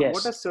 So Yes.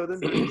 what are certain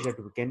things that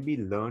can be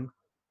learned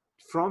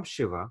from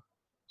Shiva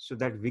so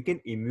that we can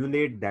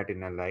emulate that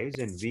in our lives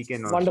and we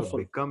can also Wonderful.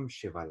 become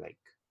Shiva-like?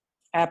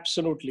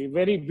 Absolutely.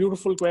 Very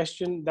beautiful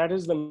question. That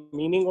is the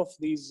meaning of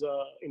these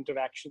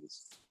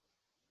interactions.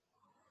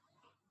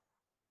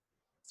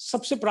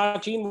 सबसे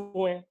प्राचीन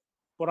वो हैं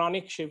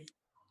पौराणिक Shiv.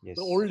 Yes.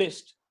 The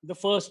oldest, the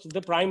first,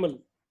 the primal.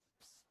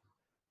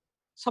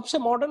 सबसे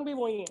modern भी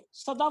वही है,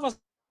 सदा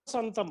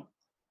वसंतम.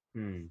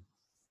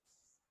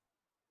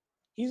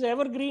 He is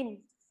evergreen,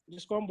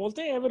 जिसको हम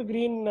बोलते हैं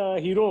evergreen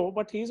hero,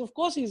 but he is, of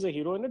course, he is a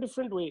hero in a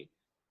different way.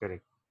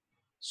 Correct.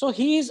 So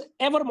he is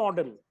ever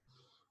modern.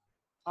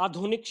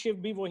 आधुनिक शिव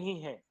भी वही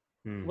हैं,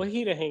 Hmm.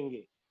 वही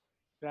रहेंगे,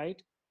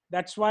 right?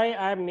 That's why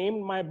I have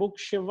named my book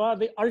Shiva,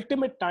 the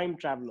ultimate time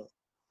traveler.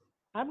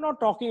 I'm not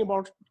talking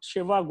about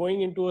Shiva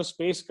going into a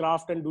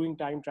spacecraft and doing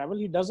time travel.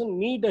 He doesn't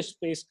need a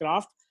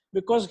spacecraft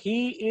because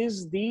he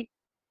is the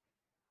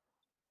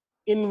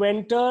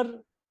inventor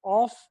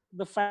of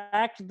the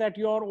fact that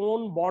your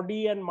own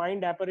body and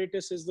mind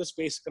apparatus is the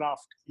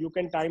spacecraft. You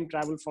can time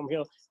travel from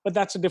here, but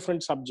that's a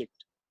different subject.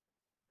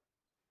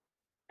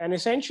 And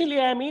essentially,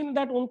 I mean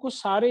that उनको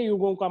सारे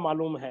युगों का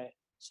मालूम है,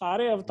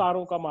 सारे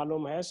अवतारों का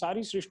मालूम है,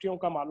 सारी सृष्टियों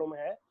का मालूम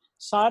है,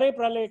 सारे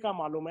प्रलय का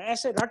मालूम है,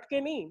 ऐसे रट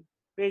के नहीं,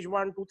 पेज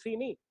 1 2 3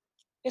 नहीं,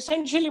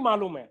 essentially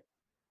मालूम है,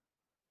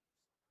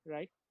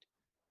 right?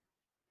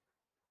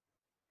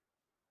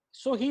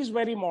 So he's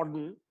very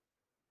modern,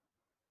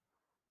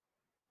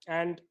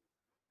 and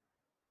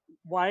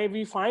why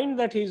we find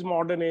that he's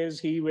modern is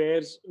he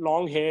wears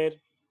long hair,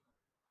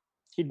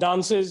 he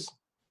dances,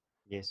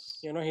 Yes.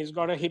 he's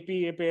got a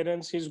hippie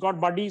appearance, he's got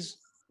buddies,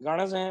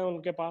 ganas hain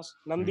unke paas,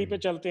 nandi pe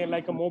chalte hain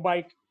like a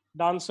mobike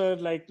dancer,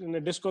 like in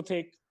a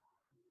discotheque,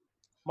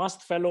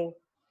 mast fellow,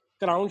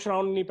 crown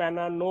shrown nahi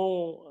pehna,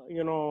 no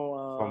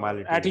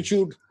Formalities.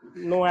 attitude,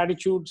 no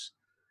attitudes,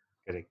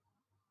 Correct.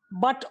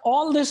 but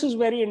all this is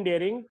very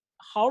endearing.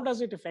 How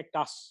does it affect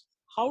us?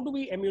 How do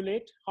we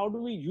emulate? How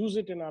do we use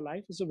it in our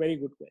life? It's a very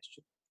good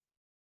question.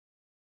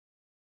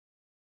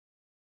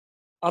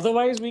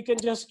 Otherwise, we can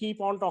just keep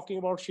on talking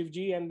about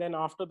Shivji, and then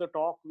after the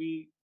talk,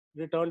 we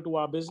return to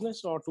our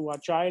business or to our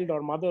child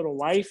or mother or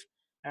wife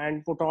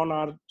and put on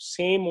our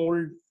same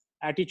old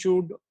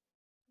attitude.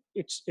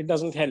 It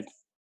doesn't help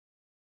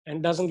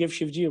and doesn't give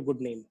Shivji a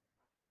good name.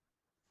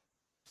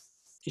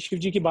 कि शिव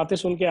जी की बातें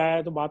सुन के आया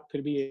है तो बात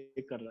फिर भी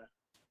ये कर रहा है.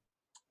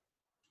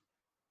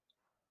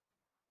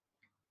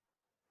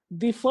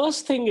 The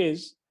first thing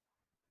is,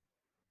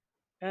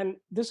 and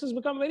this has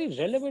become very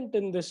relevant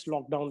in this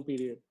lockdown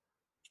period.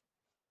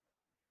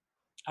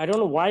 I don't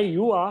know why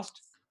you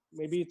asked,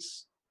 maybe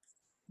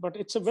but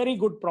it's a very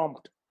good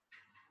prompt.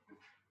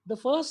 The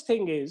first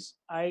thing is,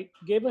 I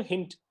gave a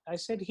hint. I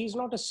said he's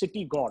not a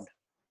city god.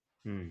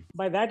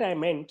 By that I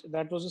meant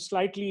that was a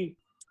slightly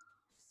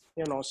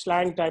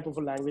slang type of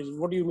a language.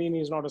 What do you mean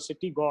he's not a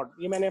city god?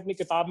 ये मैंने अपनी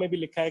किताब में भी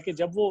लिखा है कि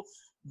जब वो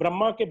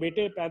ब्रह्मा के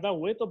बेटे पैदा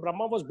हुए तो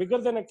Brahma was bigger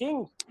than a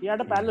king. He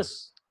had a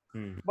palace.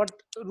 But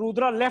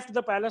Rudra left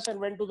the palace and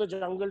went to the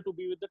jungle to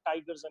be with the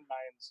tigers and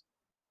lions.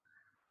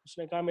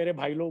 उसने कहा मेरे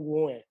भाई लोग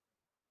वो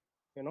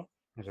हैं,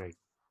 Right.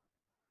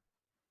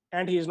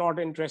 and he is not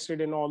interested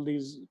in all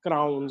these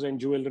crowns and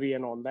jewelry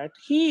and all that.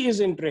 He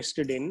is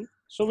interested in,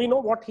 so we know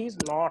what he's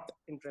not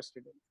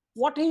interested in.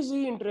 What is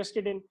he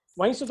interested in?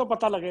 वहीं से तो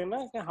पता लगेगा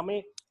ना कि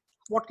हमें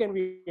what can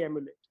we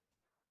emulate?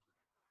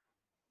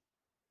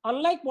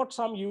 Unlike what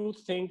some youth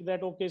think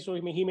that okay, so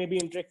he may be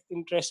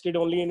interested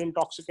only in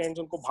intoxicants,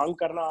 उनको भांग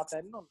करना आता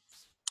है, no.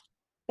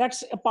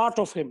 That's a part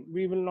of him.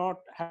 We will not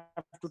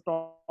have to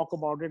talk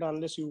about it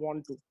unless you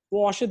want to.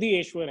 वो औषधि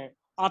ईश्वर हैं,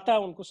 आता है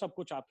उनको सब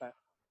कुछ आता है.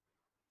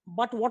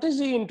 But what is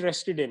he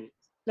interested in?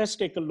 Let's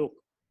take a look.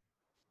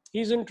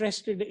 He's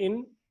interested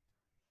in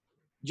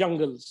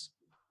jungles,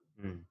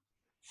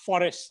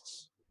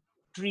 forests,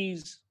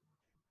 trees,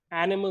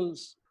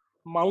 animals,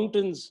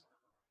 mountains,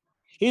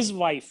 his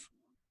wife,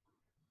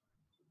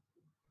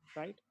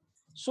 right?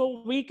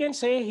 So we can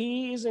say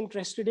he is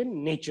interested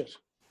in nature,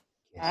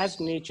 as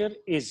nature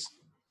is,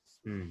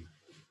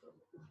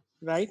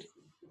 right?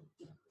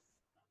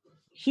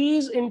 He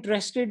is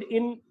interested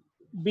in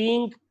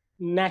being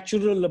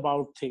natural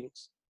about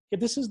things. Okay,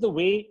 this is the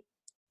way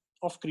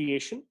of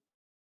creation.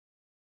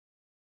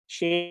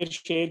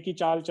 शेर की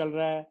चाल चल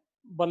रहा है,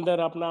 बंदर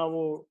अपना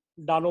वो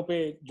डालों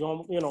पे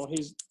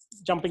he's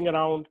jumping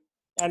around,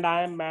 and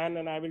I am man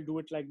and I will do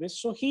it like this.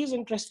 So he is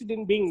interested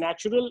in being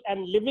natural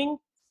and living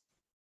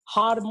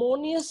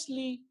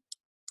harmoniously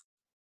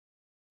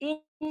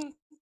in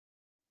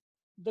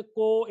the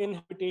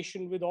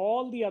co-inhabitation with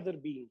all the other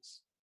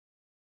beings.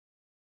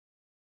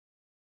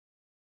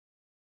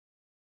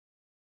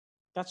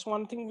 That's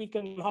one thing we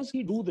can. How does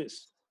he do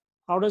this?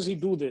 How does he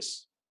do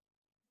this?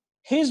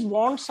 His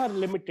wants are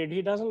limited.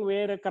 He doesn't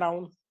wear a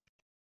crown.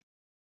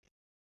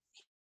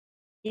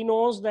 He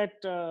knows that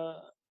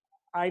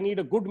I need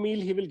a good meal,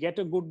 he will get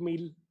a good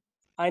meal.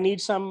 I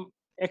need some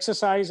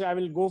exercise, I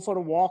will go for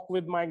a walk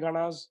with my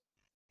ganas.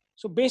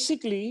 So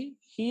basically,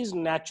 he is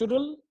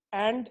natural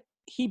and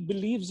he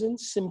believes in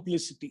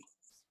simplicity.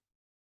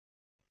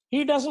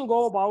 He doesn't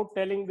go about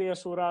telling the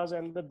Asuras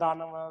and the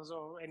Danavas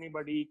or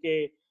anybody,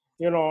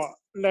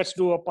 let's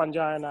do a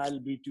panja and I'll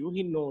beat you.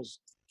 He knows,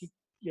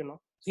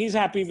 he's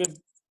happy with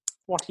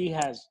what he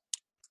has.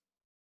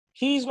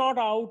 He's not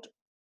out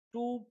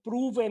to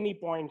prove any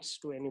points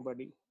to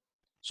anybody.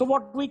 So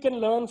what we can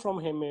learn from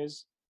him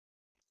is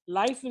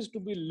life is to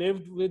be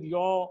lived with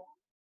your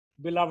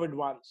beloved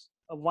ones,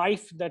 a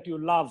wife that you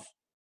love,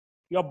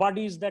 your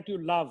buddies that you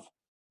love.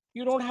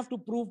 You don't have to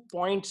prove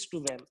points to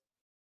them.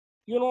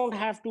 You don't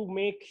have to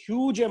make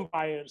huge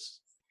empires.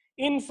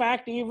 In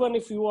fact, even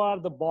if you are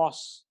the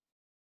boss,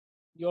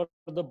 you're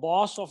the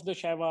boss of the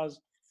Shaivas,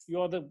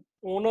 you're the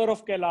owner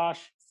of Kailash,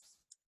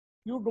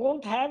 You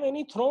don't have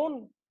any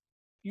throne.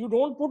 You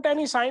don't put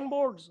any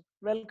signboards.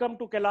 Welcome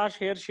to Kailash,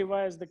 here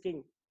Shiva is the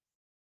king.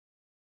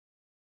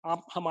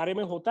 आप हमारे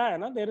में होता है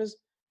ना, there is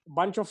a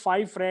bunch of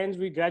 5 friends,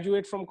 we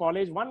graduate from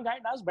college, one guy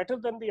does better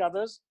than the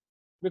others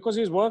because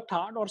he's worked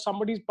hard, or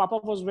somebody's papa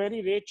was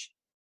very rich.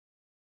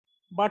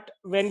 But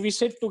when we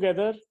sit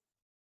together,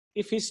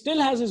 if he still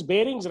has his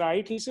bearings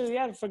right, he says,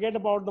 yeah, forget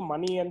about the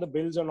money and the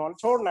bills and all,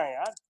 छोड़ना है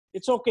यार,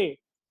 it's okay.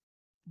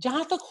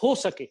 जहां तक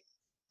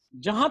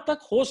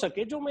हो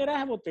सके, जो मेरा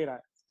है वो तेरा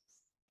है.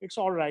 It's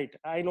all right.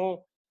 I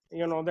know,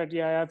 that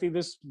yeah,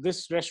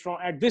 this restaurant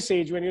at this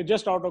age, when you're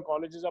just out of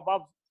college, is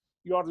above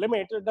your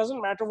limit. It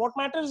doesn't matter. What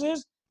matters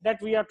is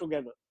that we are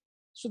together.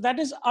 So that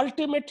is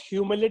ultimate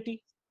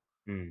humility,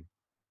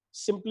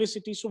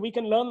 simplicity. So we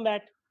can learn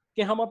that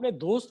कि हम अपने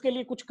दोस्त के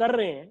लिए कुछ कर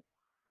रहे हैं.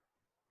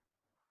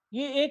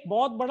 ये एक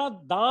बहुत बड़ा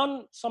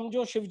दान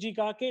समझो शिव जी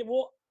का, कि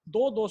वो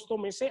 2 दोस्तों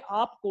में से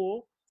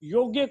आपको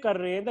योग्य कर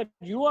रहे हैं, that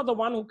you are the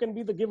one who can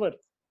be the giver.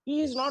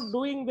 He is not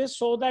doing this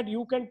so that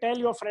you can tell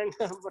your friend,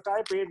 but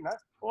I paid, na?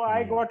 Oh,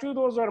 I got you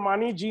those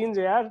Armani jeans,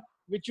 yaar,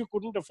 which you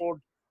couldn't afford.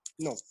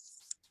 No,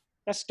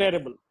 that's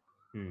terrible.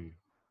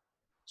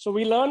 So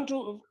we learn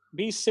to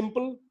be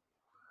simple,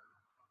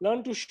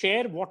 learn to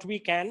share what we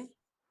can,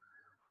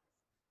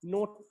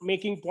 not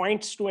making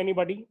points to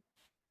anybody,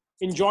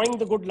 enjoying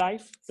the good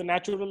life, the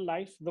natural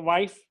life, the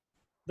wife,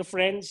 the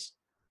friends,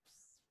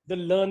 the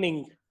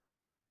learning.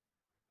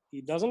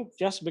 He doesn't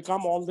just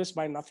become all this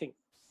by nothing.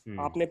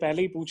 आपने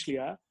पहले ही पूछ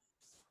लिया.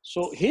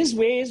 So his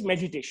way is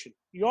meditation.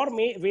 Your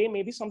way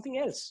may be something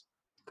else.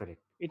 Correct.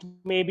 It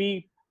may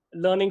be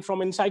learning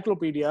from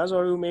encyclopedias,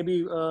 or you may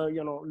be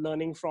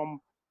learning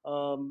from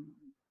a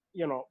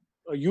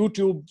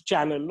YouTube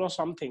channel or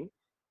something.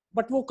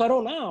 But वो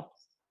करो ना आप.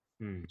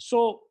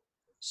 So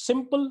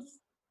simple,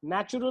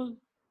 natural,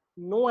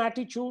 no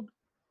attitude,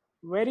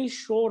 very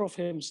sure of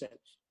himself.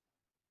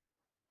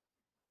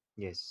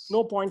 Yes.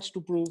 No points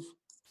to prove.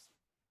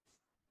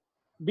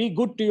 Be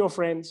good to your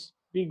friends.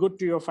 Be good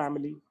to your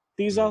family.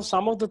 These are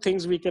some of the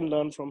things we can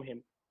learn from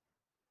him.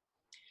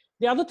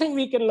 The other thing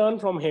we can learn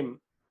from him,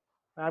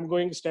 I'm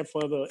going a step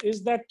further,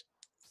 is that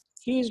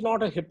he is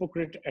not a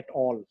hypocrite at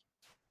all.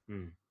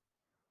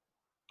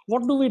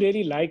 What do we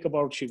really like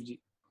about Shivji?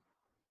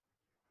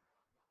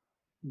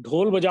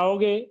 ढोल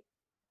बजाओगे,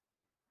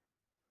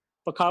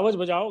 पखावज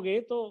बजाओगे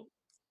तो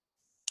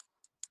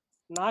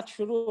नाच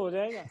शुरू हो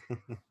जाएगा.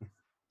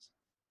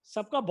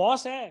 सबका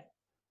boss है.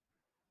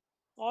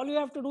 All you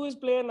have to do is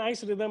play a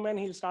nice rhythm and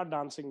he'll start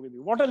dancing with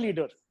you. What a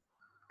leader.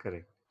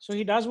 Correct. So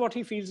he does what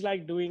he feels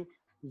like doing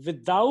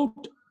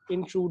without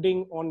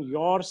intruding on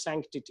your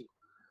sanctity.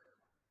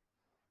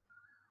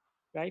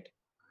 Right?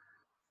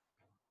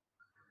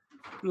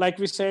 Like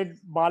we said,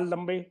 Bal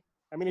Lambe.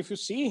 I mean, if you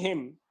see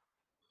him,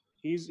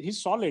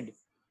 he's solid.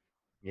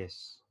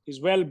 Yes.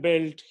 He's well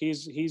built.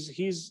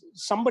 He's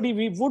somebody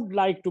we would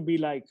like to be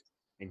like.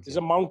 Exactly. He's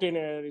a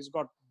mountaineer. He's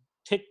got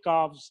thick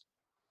calves.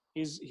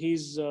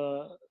 He's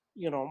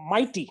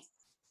mighty.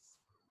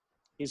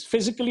 He's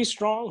physically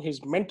strong.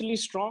 He's mentally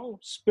strong.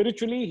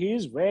 Spiritually, he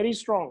is very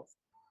strong.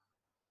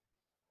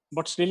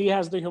 But still, he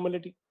has the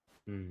humility.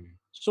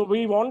 So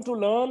we want to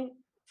learn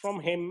from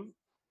him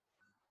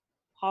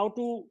how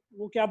to,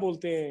 वो क्या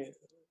बोलते हैं,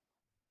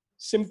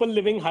 simple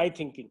living, high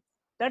thinking.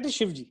 That is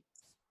Shivji.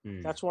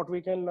 That's what we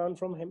can learn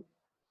from him.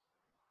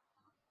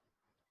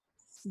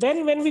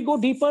 Then when we go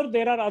deeper,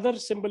 there are other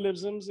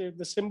symbolisms.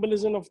 The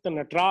symbolism of the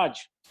Nataraj,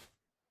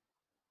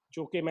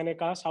 जो कि मैंने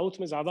कहा south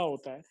में ज्यादा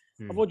होता है.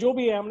 अब वो जो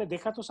भी है, हमने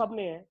देखा तो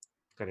सबने है.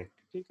 Correct.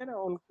 ठीक है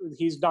ना?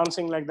 He's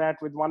dancing like that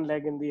with one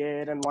leg in the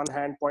air and one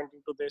hand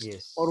pointing to this.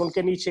 Yes. और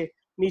उनके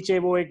नीचे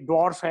वो एक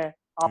dwarf है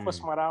आपस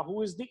मरा,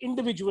 who is the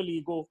individual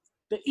ego,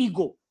 the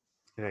ego.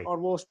 Right. और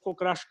वो उसको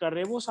क्रश कर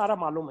रहे हैं, वो सारा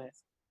मालूम है.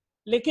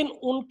 लेकिन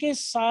उनके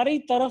सारी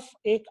तरफ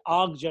एक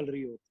आग जल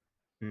रही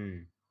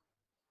होती.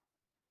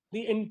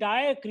 The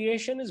entire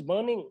creation is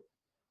burning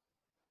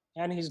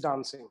and he's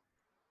dancing.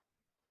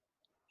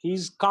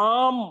 He's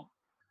calm.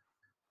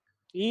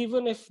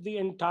 Even if the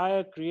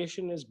entire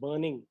creation is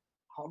burning,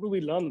 how do we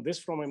learn this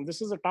from him?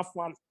 This is a tough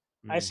one.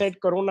 I said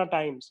Corona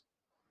times.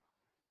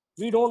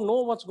 We don't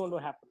know what's going to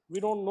happen. We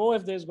don't know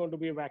if there's going to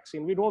be a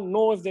vaccine. We don't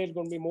know if there's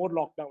going to be more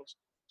lockdowns.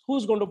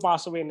 Who's going to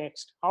pass away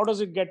next? How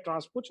does it get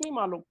transferred? कुछ नहीं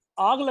मालूम.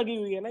 आग लगी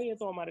हुई है ना ये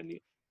तो हमारे लिए.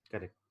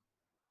 Correct.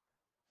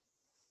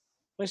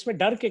 तो इसमें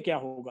डर के क्या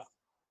होगा?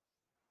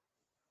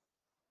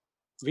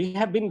 We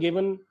have been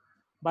given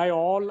by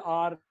all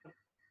our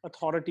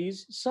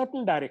authorities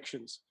certain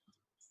directions.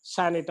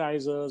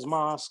 Sanitizers,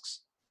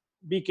 masks,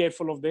 be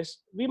careful of this.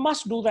 We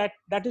must do that.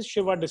 That is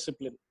Shiva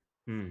discipline.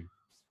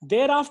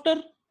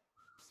 Thereafter,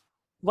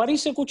 worry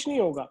से कुछ नहीं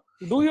होगा.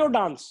 Do your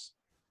dance.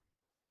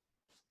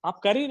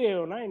 आप कर ही रहे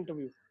हो ना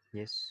interview.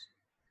 Yes.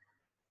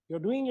 You're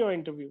doing your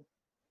interview.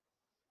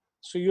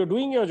 So you're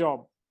doing your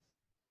job.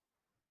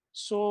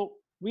 So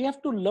we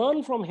have to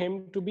learn from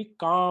him to be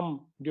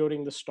calm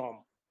during the storm.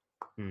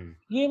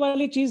 ये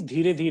वाली चीज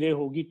धीरे धीरे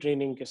होगी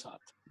ट्रेनिंग के साथ.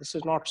 This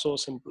is not so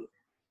simple.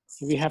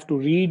 We have to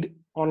read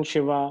on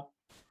Shiva.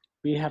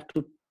 We have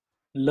to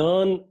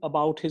learn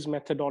about his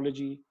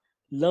methodology,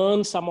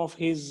 learn some of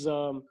his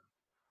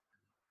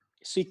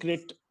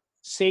secret,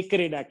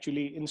 sacred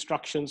actually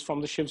instructions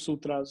from the Shiv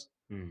Sutras,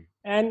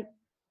 and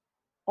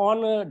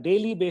on a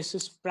daily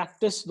basis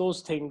practice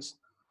those things,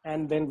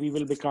 and then we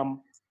will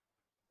become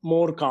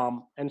more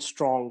calm and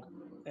strong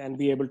and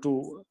be able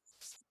to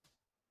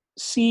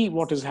see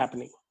what is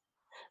happening.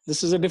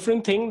 This is a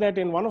different thing, that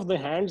in one of the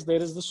hands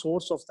there is the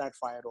source of that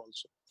fire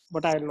also.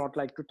 But I'll not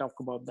like to talk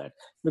about that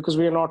because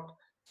we are not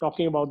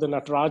talking about the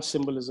Nataraj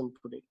symbolism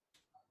today.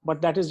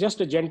 But that is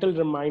just a gentle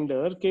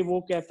reminder कि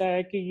वो कहता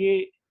है कि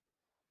ये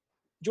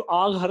जो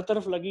आग हर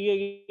तरफ लगी है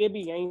ये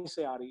भी यहीं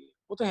से आ रही है,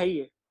 वो तो है ही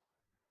है,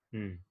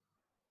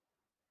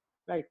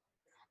 right?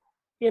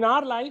 In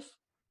our life,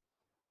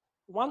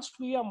 once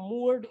we are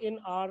moored in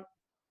our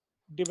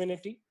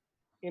divinity,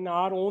 in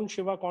our own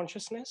Shiva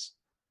consciousness,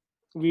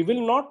 we will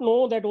not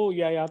know that oh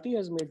Yayati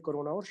has made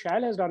corona or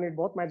Shail has done it,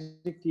 बहुत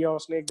magic किया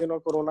उसने एक दिन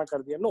और corona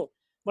कर दिया. No,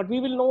 but we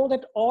will know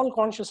that all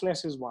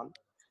consciousness is one,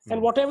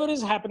 and whatever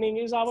is happening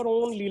is our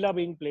own leela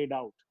being played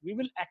out. We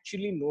will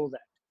actually know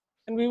that,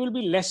 and we will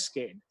be less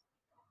scared.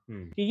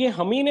 कि ये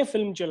हम ही ने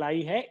film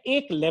चलाई है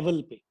एक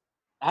level पे,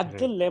 at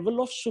the level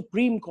of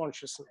supreme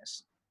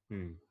consciousness.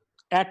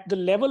 At the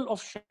level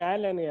of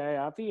Shail and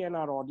Yayati and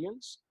our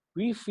audience,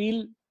 we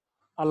feel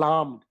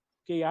alarmed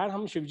कि यार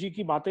हम शिव जी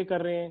की बातें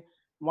कर रहे हैं,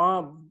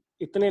 वहां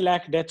इतने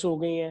लाख डेथ्स हो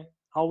गई हैं,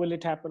 how will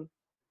it happen?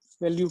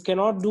 Well, you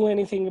cannot do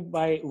anything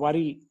by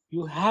worry.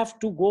 You have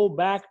to go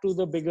back to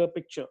the bigger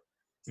picture.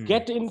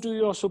 Get into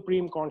your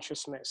supreme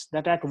consciousness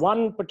that at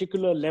one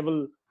particular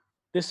level,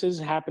 this is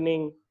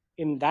happening.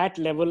 In that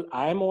level,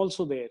 I am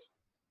also there.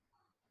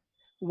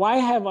 Why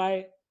have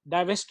I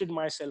divested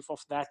myself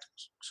of that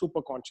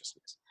super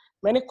consciousness?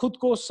 मैंने खुद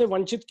को उससे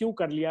वंचित क्यों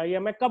कर लिया, या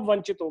मैं कब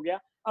वंचित हो गया?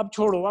 अब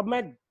छोड़ो, अब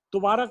मैं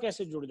दोबारा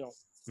कैसे जुड़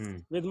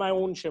जाऊं with my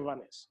own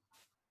Shivaness?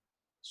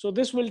 So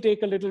this will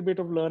take a little bit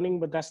of learning,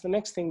 but that's the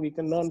next thing we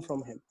can learn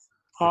from him.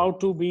 How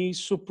to be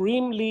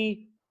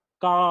supremely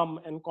calm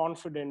and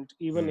confident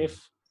even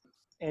if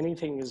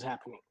anything is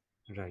happening.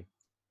 Right.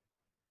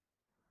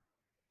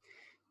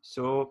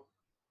 So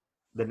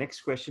the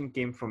next question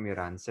came from your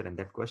answer, and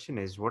that question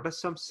is, what are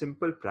some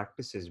simple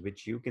practices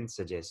which you can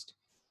suggest,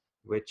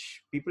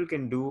 which people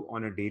can do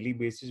on a daily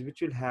basis,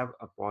 which will have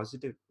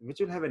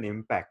an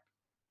impact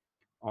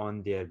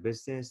on their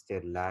business,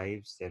 their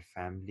lives, their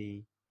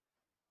family,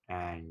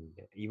 and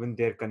even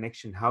their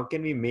connection? How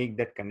can we make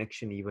that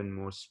connection even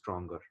more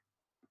stronger?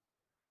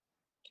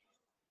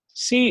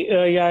 See,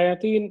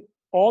 Yayati, in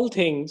all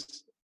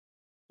things,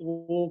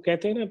 वो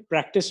कहते हैं ना,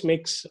 practice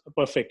makes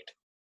perfect.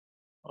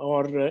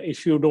 Or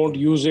if you don't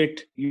use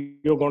it,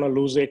 you're going to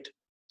lose it.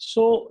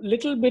 So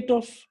little bit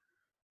of,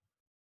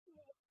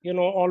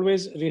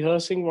 always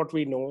rehearsing what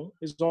we know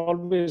is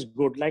always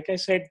good. Like I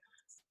said,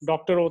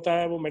 doctor hota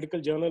hai, wo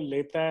medical journal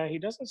leta hai. He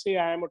doesn't say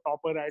I am a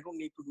topper, I don't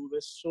need to do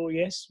this. So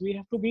yes, we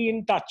have to be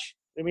in touch,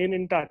 remain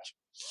in touch.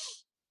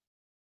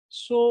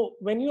 So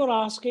when you're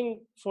asking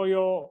for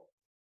your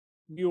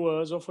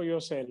viewers or for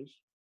yourself,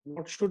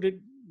 what should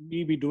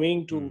we be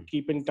doing to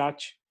keep in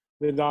touch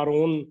with our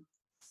own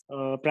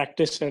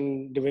practice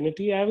and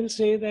divinity? I will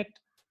say that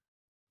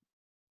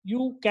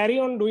you carry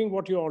on doing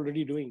what you're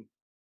already doing.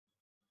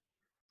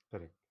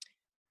 Correct.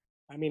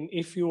 I mean,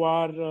 if you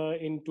are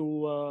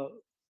into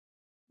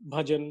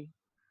bhajan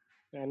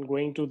and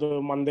going to the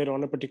mandir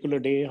on a particular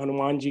day,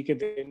 Hanuman ji ke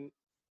din,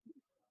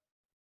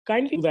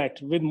 kindly do that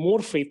with more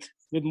faith,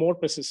 with more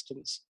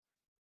persistence.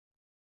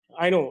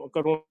 I know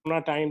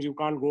Corona times you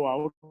can't go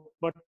out,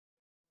 but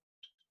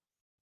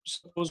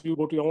suppose you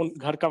go to your own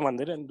ghar ka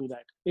mandir and do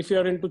that. If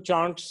you're into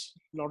chants,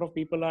 a lot of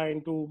people are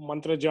into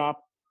mantra jap,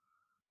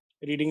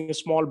 reading a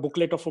small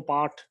booklet of a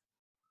part.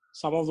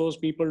 Some of those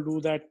people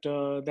do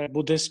that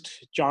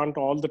Buddhist chant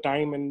all the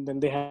time, and then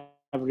they have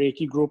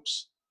Reiki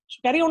groups. So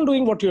carry on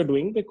doing what you're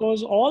doing,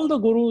 because all the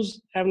gurus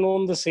have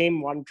known the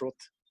same one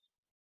truth.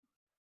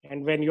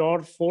 And when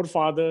your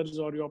forefathers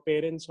or your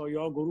parents or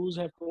your gurus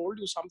have told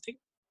you something,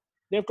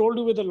 they've told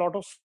you with a lot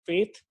of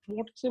faith.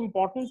 What is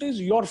important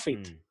is your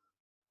faith.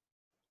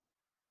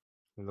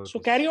 So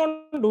carry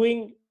on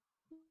doing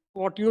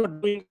what you are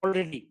doing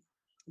already.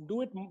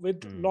 Do it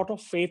with a lot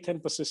of faith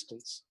and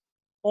persistence.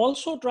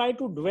 Also try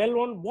to dwell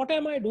on what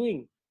am I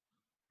doing.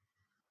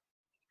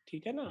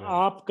 ठीक है ना,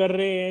 आप कर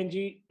रहे हैं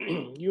जी,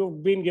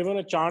 you've been given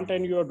a chant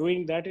and you are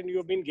doing that and you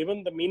have been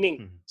given the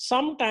meaning.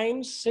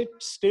 Sometimes sit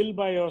still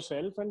by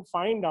yourself and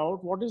find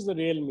out what is the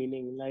real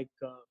meaning. Like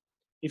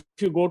if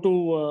you go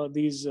to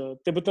these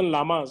Tibetan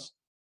lamas,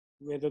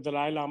 where the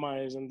Dalai Lama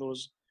is, and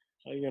those,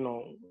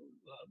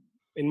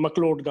 in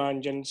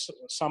Maklodganj and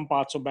some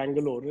parts of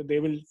Bangalore, they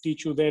will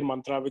teach you their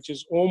mantra, which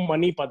is Om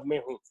Mani Padme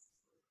Hu.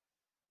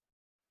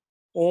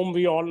 Om,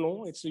 we all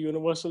know, it's a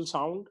universal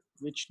sound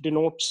which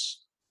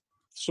denotes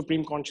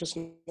supreme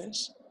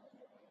consciousness.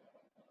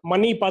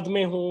 Mani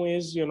Padme Hu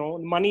is,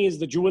 Mani is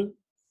the jewel.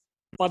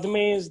 Padme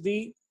is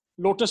the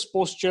lotus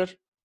posture.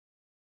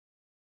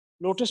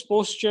 Lotus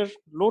posture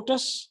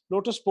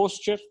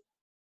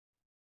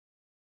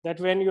that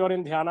when you're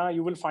in dhyana,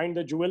 you will find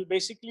the jewel.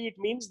 Basically, it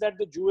means that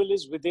the jewel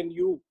is within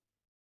you.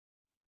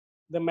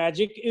 The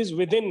magic is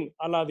within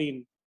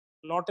Aladdin,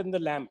 not in the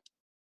lamp,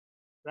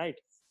 right?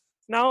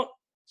 Now,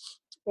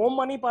 Om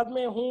Mani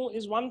Padme Hu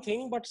is one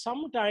thing, but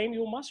sometime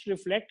you must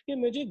reflect कि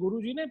मुझे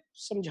गुरुजी ने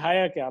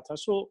समझाया क्या था.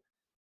 So,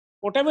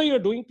 whatever you're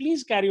doing,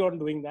 please carry on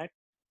doing that.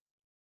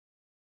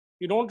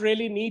 You don't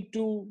really need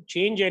to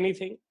change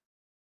anything.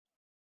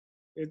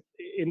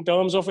 In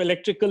terms of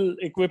electrical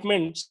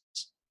equipment,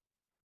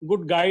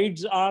 good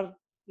guides are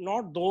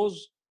not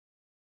those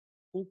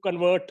who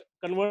convert.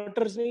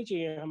 Converters नहीं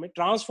चाहिए हमें,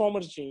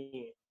 transformers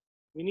चाहिए.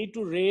 We need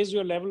to raise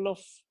your level of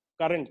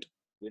current.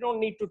 We don't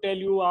need to tell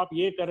you आप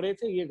ये कर रहे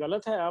थे, ये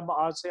गलत है, अब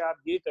आज से आप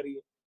ये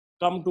करिए.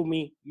 Come to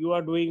me. You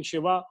are doing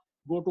Shiva,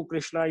 go to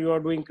Krishna. You are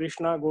doing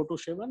Krishna, go to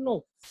Shiva.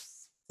 No.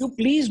 You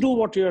please do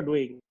what you are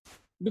doing,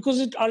 because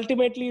it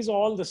ultimately is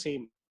all the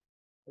same,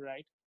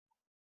 right?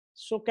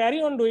 So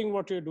carry on doing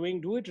what you're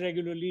doing. Do it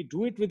regularly.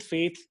 Do it with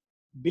faith.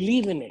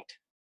 Believe in it.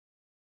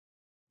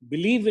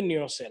 Believe in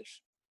yourself,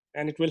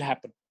 and it will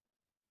happen.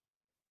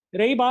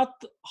 Rahi baat,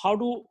 how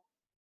do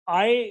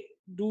I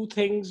do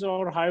things,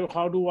 or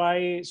how do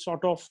I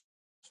sort of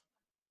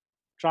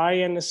try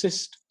and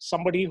assist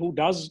somebody who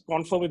does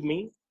confer with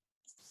me?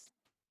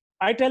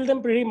 I tell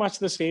them pretty much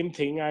the same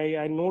thing.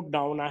 I note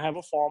down, I have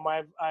a form,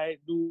 I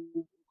do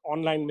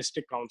online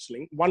mystic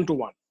counseling,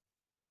 one-to-one,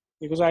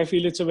 because I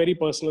feel it's a very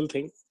personal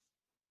thing.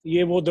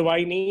 ये वो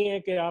दवाई नहीं है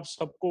कि आप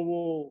सबको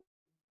वो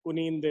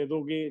कुनीन दे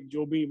दोगे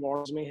जो भी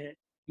वार्ड्स में है.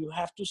 You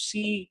have to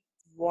see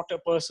what a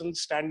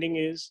person's standing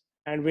is,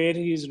 and where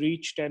he is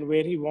reached, and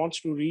where he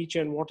wants to reach,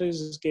 and what is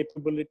his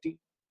capability,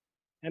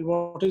 and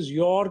what is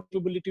your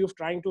capability of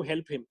trying to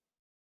help him,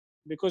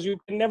 because you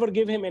can never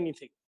give him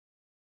anything.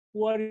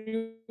 Who are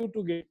you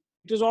to give?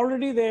 It is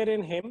already there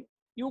in him.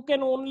 You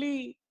can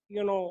only,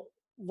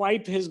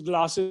 wipe his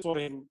glasses for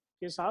him.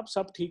 कि साहब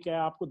सब ठीक है,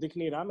 आपको दिख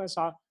नहीं रहा, मैं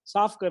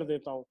साफ कर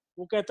देता हूँ.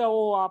 वो कहता है,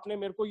 ओ आपने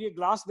मेरे को ये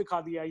ग्लास दिखा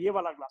दिया, ये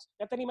वाला ग्लास.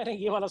 कहता नहीं, मैंने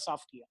ये वाला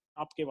साफ किया,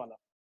 आपके वाला.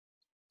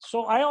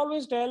 So I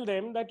always tell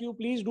them that you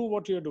please do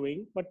what you're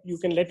doing, but you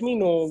can let me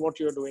know what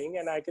you're doing,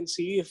 and I can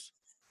see if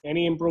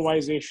any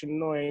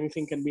improvisation or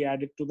anything can be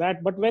added to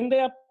that. But when they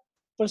are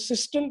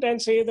persistent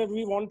and say that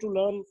we want to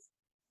learn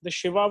the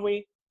Shiva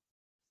way,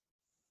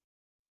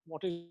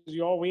 what is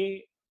your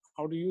way?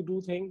 How do you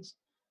do things?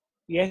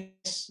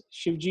 Yes,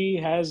 Shivji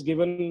has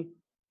given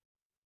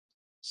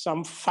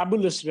some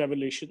fabulous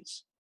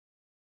revelations,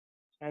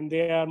 and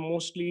they are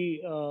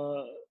mostly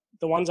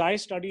the ones I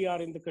study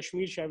are in the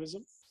Kashmir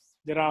Shaivism.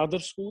 There are other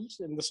schools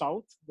in the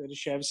south. There is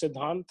Shaiv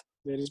Siddhant,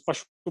 there is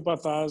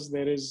Pashtupatas,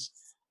 there is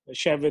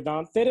Shaiv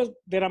Vedant.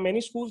 There are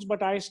many schools,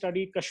 but I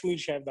study Kashmir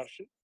Shaiv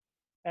Darshan.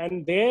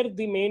 And there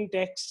the main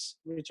texts,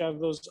 which are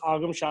those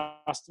Agam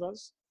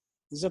Shastras,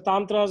 these are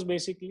Tantras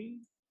basically.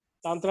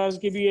 Tantras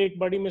की भी एक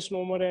बड़ी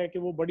misnomer है कि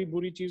वो बड़ी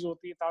बुरी चीज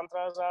होती है.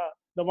 Tantras are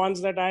the ones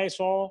that I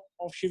saw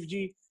of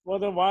Shivji were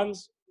the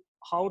ones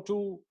how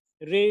to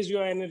raise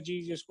your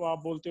energy, जिसको आप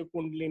बोलते हो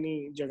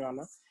कुंडलिनी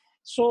जगाना.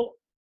 So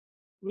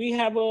we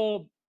have a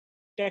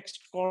text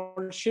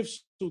called Shiv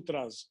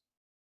Sutras,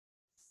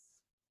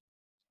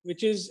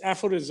 which is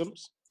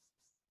aphorisms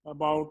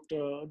about,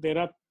 there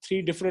are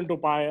 3 different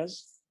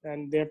upayas,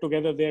 and they're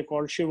together, they're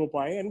called Shiv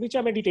Upaya, and which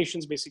are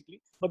meditations basically,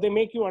 but they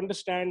make you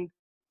understand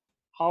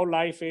how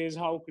life is,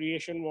 how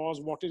creation was,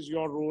 what is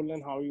your role,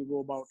 and how you go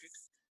about it.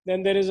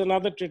 Then there is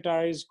another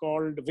treatise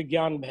called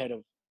Vigyan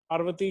Bhairav.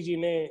 Parvati ji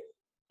ne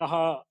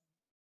kaha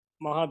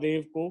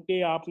Mahadev को कि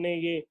आपने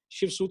ये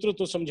शिव सूत्र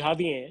तो समझा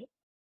दिए हैं,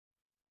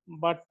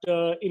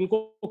 but इनको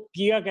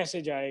किया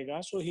कैसे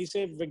जाएगा. सो ही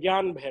से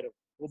विज्ञान भैरव,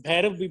 वो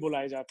भैरव भी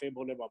बुलाए जाते हैं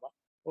भोले बाबा.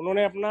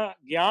 उन्होंने अपना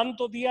ज्ञान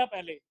तो दिया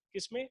पहले,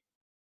 किसमें?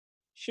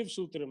 शिव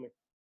सूत्र में.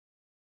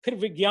 फिर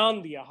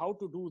विज्ञान दिया, how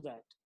to do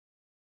that.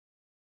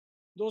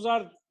 Those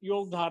are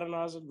yog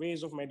dharanas,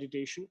 ways of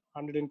meditation,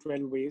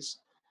 112 ways,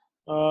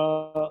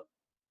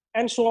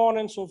 and so on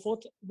and so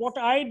forth. What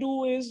I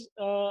do is,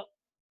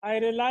 I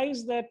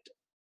realize that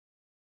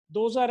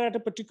those are at a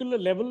particular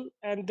level,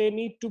 and they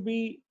need to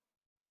be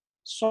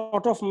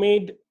sort of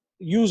made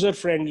user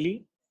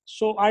friendly.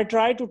 So I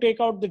try to take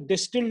out the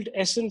distilled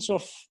essence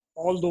of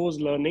all those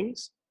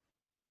learnings.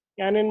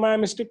 And in my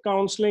mystic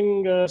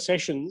counseling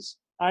sessions,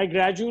 I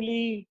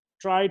gradually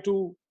try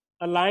to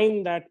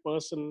align that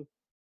person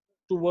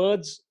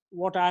towards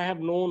what I have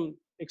known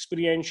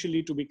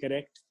experientially to be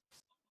correct.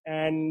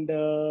 And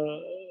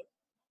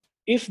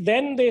if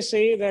then they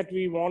say that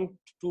we want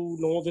to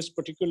know this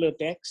particular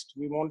text,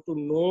 we want to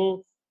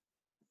know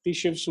the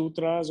Shiv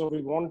Sutras, or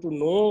we want to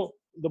know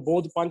the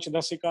Bodh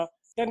Panchadasika,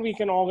 then we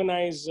can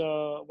organize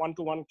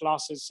one-to-one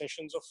classes,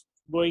 sessions of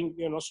going,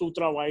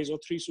 sutra-wise, or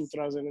 3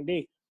 sutras in a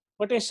day.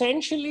 But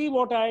essentially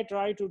what I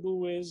try to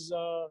do is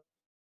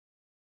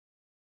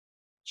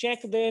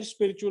check their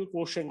spiritual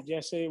quotient.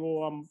 जैसे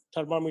वो हम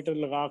thermometer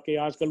लगा के,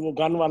 आजकल वो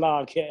gun वाला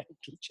आ गया है,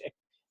 to check,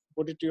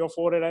 put it to your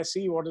forehead, I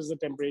see what is the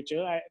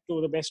temperature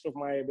to the best of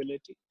my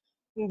ability.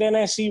 And then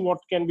I see what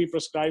can be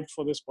prescribed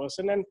for this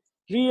person, and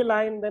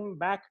realign them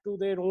back to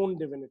their own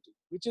divinity.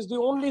 which is the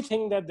only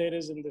thing that there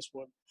is in this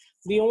world.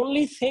 The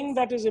only thing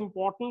that is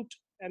important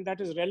and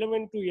that is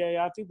relevant to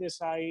Yayati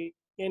Desai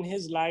in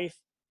his life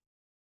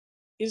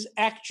is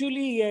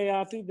actually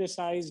Yayati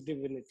Desai's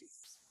divinity.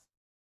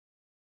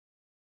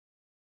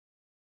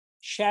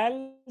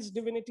 Shal's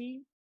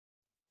divinity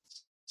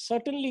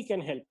certainly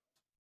can help,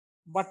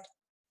 but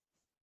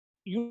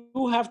you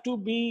have to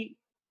be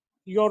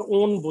your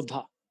own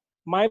Buddha.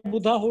 My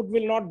Buddhahood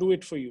will not do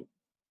it for you,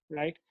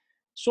 right?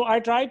 So I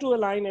try to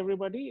align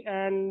everybody,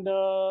 and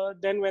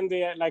then when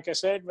they, like I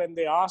said, when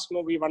they ask,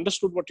 no, we've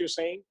understood what you're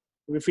saying,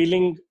 we're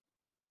feeling,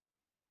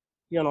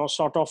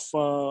 sort of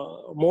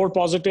more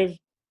positive,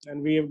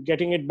 and we're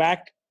getting it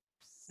back,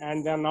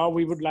 and then now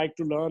we would like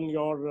to learn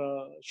your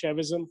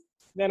Shaivism,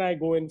 then I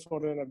go in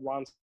for an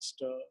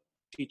advanced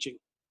teaching.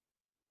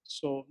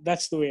 So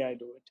that's the way I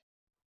do it.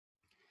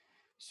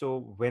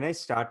 So when I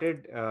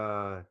started,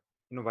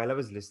 while I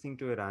was listening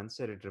to your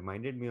answer, it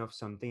reminded me of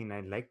something, and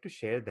I'd like to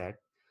share that.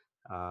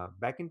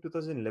 Back in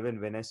 2011,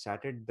 when I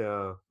started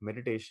the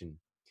meditation,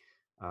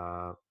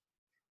 uh,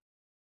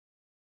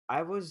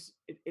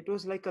 it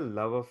was like a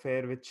love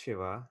affair with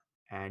Shiva,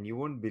 and you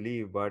won't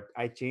believe, but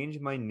I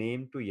changed my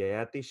name to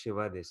Yayati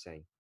Shiva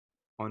Desai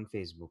on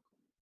Facebook.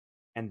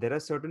 And there are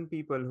certain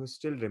people who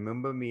still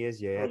remember me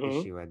as Yayati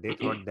Mm-hmm. Shiva. They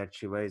thought that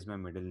Shiva is my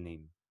middle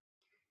name.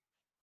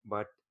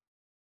 But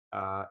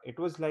it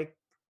was like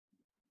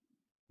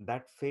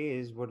that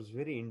phase was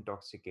very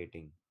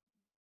intoxicating.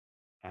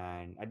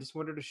 And I just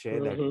wanted to share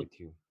that Mm-hmm. with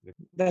you.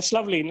 That's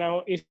lovely.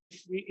 Now,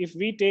 if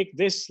we take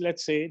this,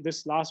 let's say,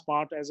 this last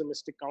part as a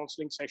mystic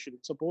counseling session,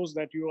 suppose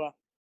that you are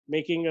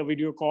making a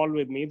video call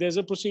with me. There's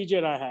a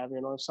procedure I have.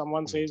 If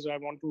someone Hmm. says I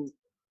want to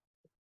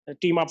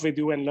team up with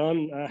you and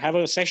learn, have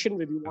a session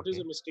with you. What is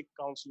a Okay. mystic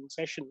counseling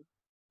session?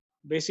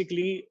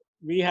 Basically,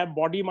 we have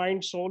body,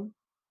 mind, soul.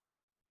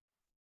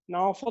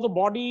 Now, for the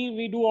body,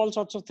 we do all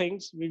sorts of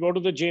things. We go to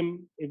the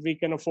gym. If we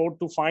can afford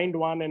to find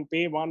one and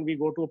pay one, we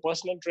go to a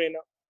personal trainer.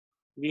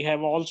 We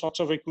have all sorts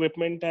of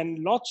equipment and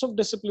lots of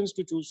disciplines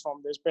to choose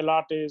from. There's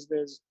Pilates,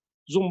 there's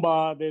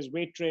Zumba, there's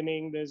weight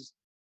training, there's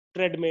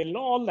treadmill,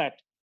 all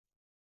that.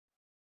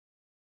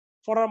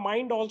 For our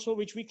mind also,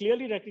 which we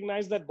clearly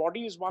recognize that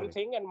body is one Correct.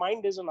 thing and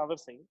mind is another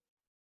thing.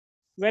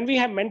 When we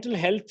have mental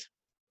health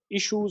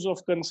issues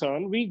of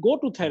concern, we go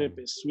to Hmm.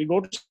 therapists, we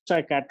go to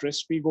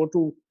psychiatrists, we go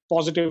to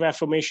positive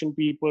affirmation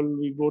people,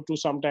 we go to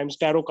sometimes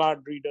tarot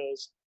card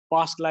readers,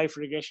 past life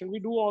regression. We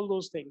do all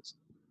those things.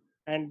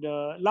 And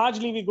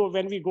largely we go,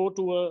 when we go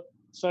to a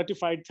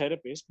certified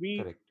therapist,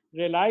 we Correct.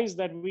 realize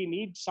that we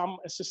need some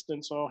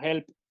assistance or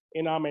help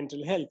in our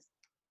mental health.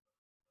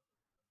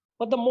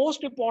 But the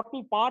most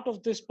important part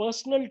of this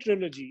personal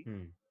trilogy,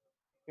 Hmm.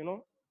 you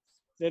know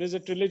there is a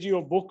trilogy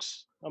of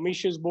books,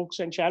 Amish's books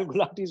and Shail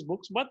Gulhati's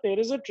books, but there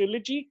is a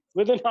trilogy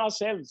within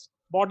ourselves: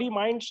 body,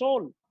 mind,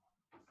 soul.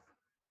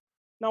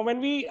 Now,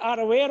 when we are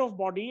aware of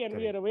body and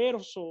we are Correct. aware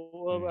of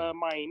soul, Hmm.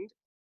 mind,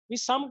 we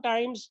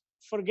sometimes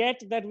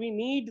forget that we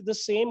need the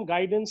same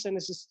guidance and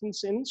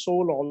assistance in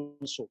soul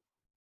also.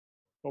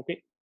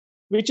 Okay,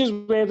 which is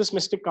where this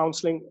mystic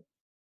counseling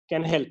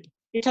can help.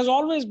 It has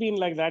always been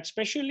like that,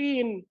 especially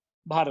in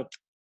Bharat.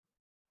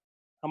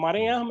 हमारे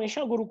Hmm. यहाँ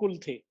हमेशा गुरुकुल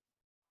थे,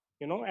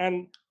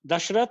 and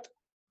Dashrath,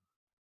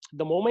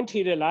 the moment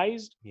he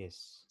realized,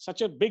 Yes.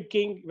 such a big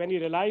king, when he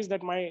realized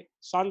that my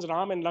sons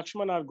Ram and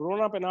Lakshman are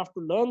grown up enough to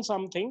learn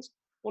some things,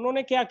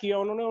 उन्होंने क्या किया,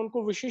 उन्होंने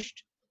उनको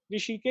विशिष्ट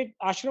ऋषि के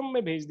आश्रम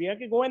में भेज दिया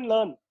कि go and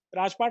learn,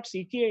 राजपाट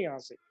सीखिए यहाँ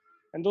से.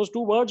 And those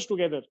two words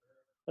together,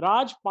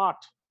 Rajpat,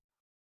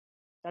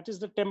 that is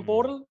the Hmm.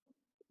 temporal,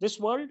 this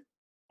world,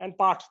 and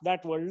Pat,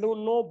 that world.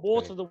 Know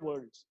both of Correct. the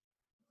worlds.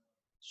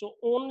 So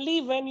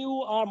only when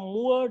you are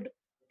moored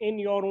in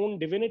your own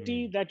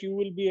divinity Hmm. that you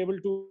will be able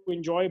to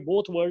enjoy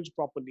both worlds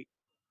properly.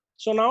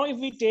 So now, if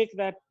we take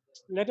that,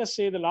 let us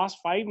say the last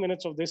 5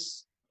 minutes of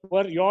this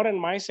were your and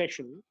my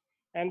session,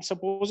 and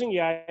supposing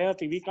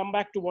Yayati, we come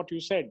back to what you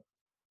said,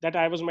 that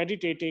I was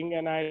meditating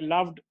and I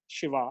loved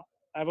Shiva.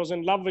 I was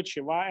in love with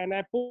Shiva, and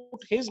I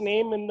put his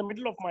name in the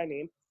middle of my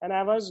name, and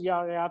I was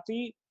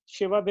Yayati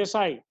Shiva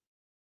Desai.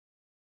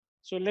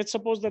 So let's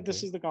suppose that this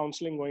Okay. is the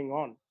counseling going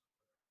on.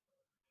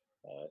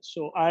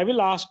 So I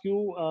will ask you,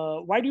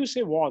 why do you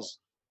say was?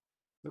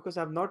 Because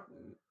I've not,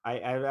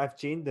 I've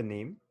changed the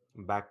name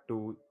back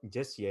to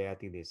just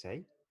Yayati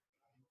Desai,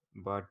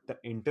 but the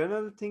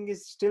internal thing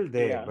is still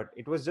there. Yeah. But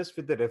it was just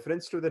with the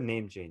reference to the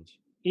name change.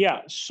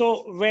 Yeah. So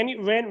when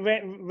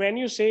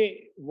you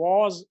say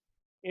was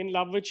in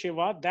love with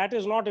Shiva, that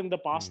is not in the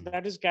past. Hmm.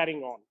 That is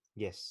carrying on,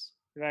 Yes.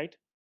 right?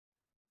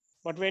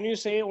 But when you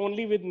say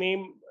only with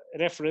name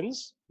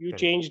reference, you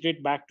Correct. changed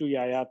it back to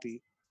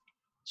Yayati.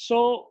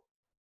 So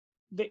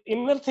the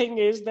inner thing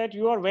is that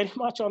you are very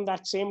much on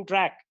that same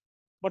track.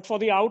 But for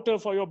the outer,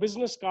 for your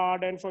business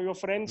card and for your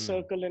friend Hmm.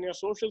 circle and your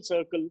social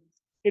circle,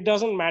 it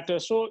doesn't matter.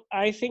 So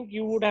I think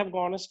you would have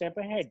gone a step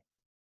ahead,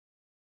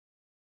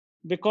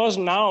 because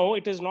now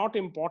it is not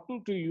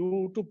important to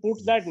you to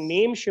put that Yes.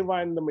 name Shiva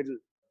Exactly. in the middle.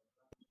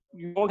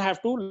 You don't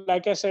have to,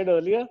 like I said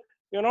earlier,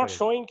 you're not Correct.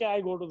 showing that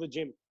I go to the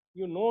gym.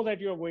 You know that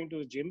you're going to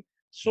the gym.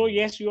 So Hmm.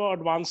 yes, you are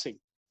advancing.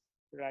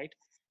 right?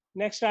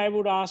 Next, I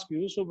would ask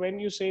you, so when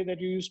you say that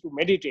you used to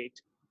meditate,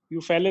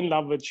 you fell in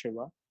love with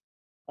Shiva.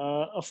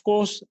 Of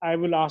course, I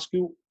will ask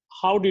you,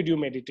 how did you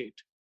meditate?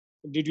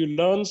 Did you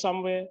learn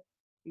somewhere?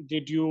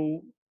 Did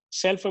you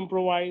self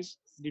improvise?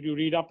 Did you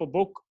read up a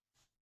book?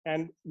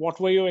 And what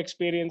were your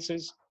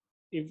experiences,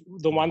 if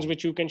the ones Hmm.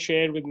 which you can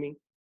share with me?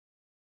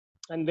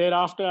 And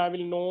thereafter, I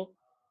will know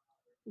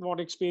what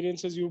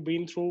experiences you've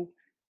been through,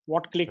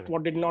 what clicked, Correct.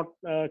 what did not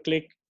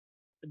click.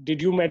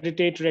 Did you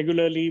meditate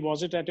regularly?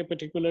 Was it at a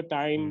particular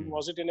time? Hmm.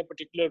 Was it in a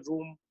particular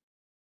room?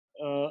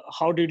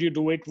 How did you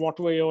do it? What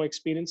were your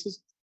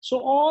experiences? So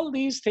all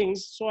these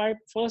things, so I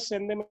first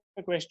send them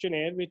a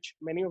questionnaire, which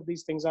many of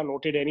these things are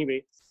noted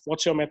anyway.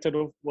 What's your method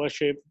of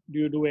worship? Do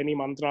you do any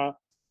mantra?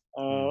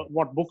 Hmm.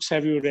 What books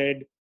have you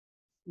read?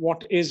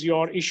 What is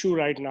your issue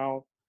right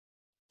now?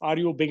 Are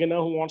you a beginner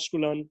who wants to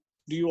learn?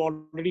 Do you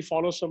already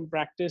follow some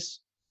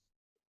practice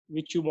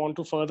which you want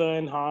to further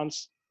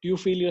enhance? Do you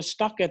feel you're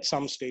stuck at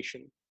some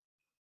station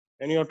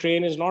and your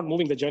train is not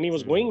moving? The journey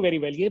was Hmm. going very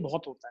well. ये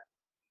बहुत होता है,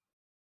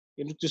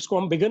 जिसको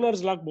हम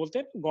beginners luck बोलते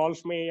हैं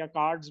golf में या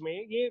कार्ड्स में,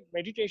 ये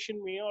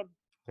मेडिटेशन में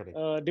Correct.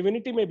 और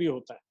डिविनिटी में भी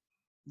होता है.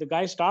 The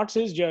guy starts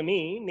his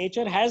journey,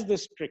 nature has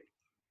this trick.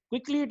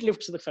 Quickly it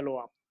lifts the fellow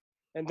up.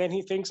 And then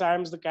he thinks I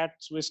am the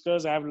cat's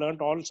whiskers, I have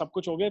learnt all, सब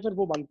कुछ हो गया, फिर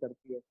वो बंद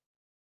करती है.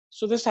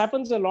 So this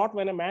happens a lot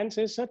when a man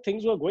says, sir,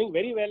 things were going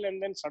very well,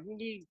 and then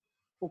suddenly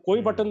वो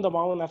कोई Hmm. बटन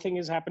दबाओ, nothing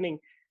is happening.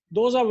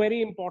 Those are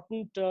very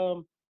important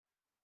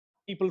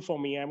people for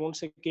me. I won't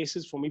say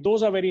cases for me.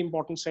 Those are very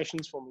important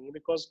sessions for me,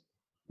 because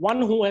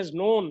one who has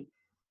known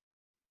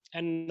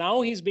and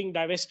now he's being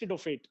divested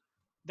of it,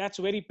 that's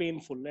very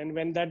painful. And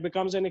when that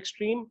becomes an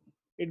extreme,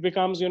 it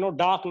becomes,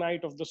 dark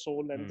night of the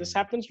soul. And this Hmm.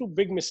 happens to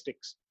big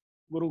mystics.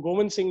 Guru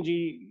Gobind Singh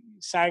ji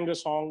sang a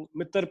song,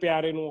 Mittar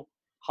Pyare no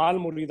Hal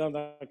Murida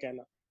da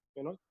Kehna,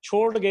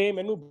 chhod gaye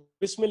mainu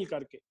bismil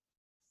karke,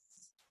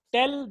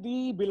 tell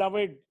the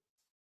beloved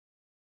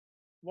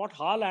what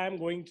hal I am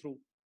going through.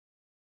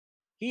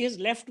 He has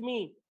left me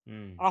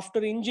Hmm.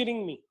 after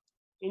injuring me.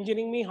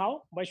 Injuring me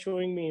how? By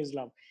showing me his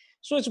love.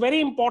 So it's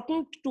very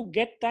important to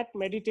get that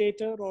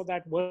meditator or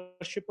that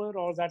worshipper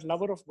or that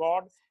lover of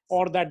God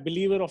or that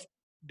believer of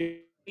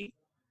divinity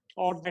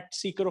or that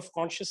seeker of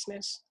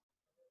consciousness.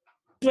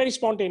 It's very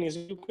spontaneous.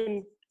 You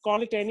can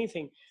call it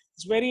anything.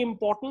 It's very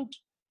important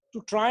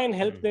to try and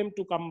help Hmm. them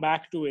to come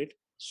back to it.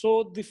 So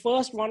the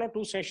first 1 or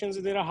 2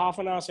 sessions, there are half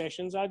an hour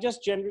sessions, are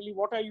just generally,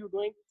 what are you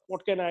doing?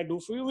 What can I do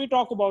for you? We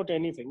talk about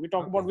anything. We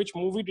talk about Okay. which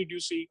movie did you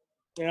see?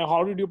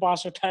 How did you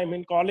pass your time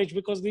in college?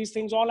 Because these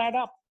things all add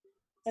up.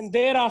 And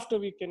thereafter,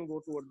 we can go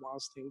to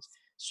advanced things.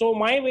 So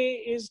my way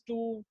is to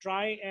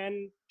try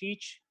and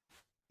teach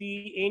the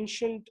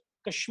ancient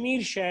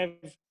Kashmir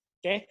Shaiv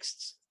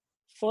texts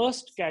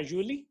first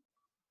casually,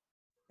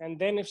 and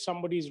then if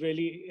somebody is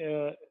really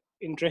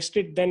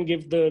interested, then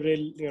give the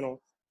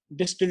real,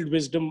 distilled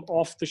wisdom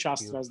of the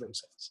shastras Beautiful.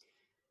 themselves.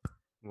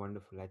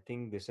 Wonderful. I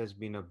think this has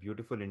been a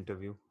beautiful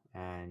interview,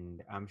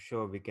 and I'm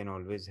sure we can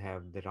always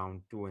have the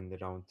round two and the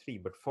round three.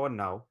 But for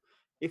now,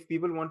 if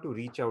people want to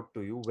reach out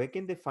to you, where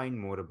can they find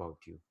more about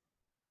you?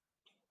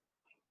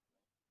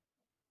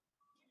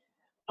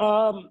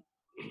 um,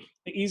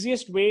 the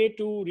easiest way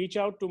to reach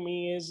out to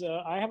me is,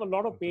 I have a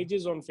lot of Okay.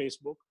 pages on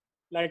Facebook.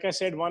 Like I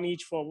said, one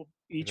each for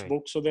each Right.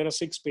 book, so there are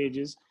 6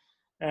 pages.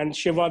 And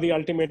Shiva the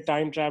Ultimate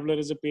Time Traveler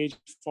is a page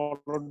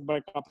followed by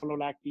a couple of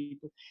lakh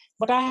people.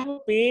 But I have a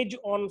page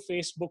on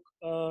Facebook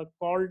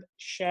called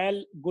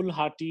Shail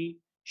Gulhati,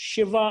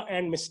 Shiva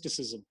and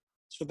Mysticism.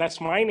 So that's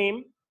my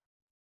name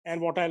and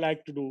what I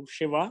like to do,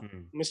 Shiva,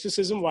 Hmm.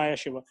 mysticism via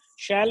Shiva.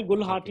 Shail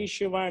Gulhati, Okay.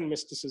 Shiva and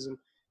mysticism.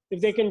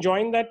 If they can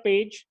join that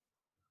page,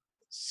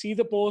 see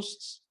the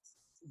posts,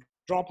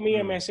 drop me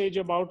a Hmm. message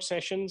about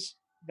sessions.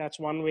 That's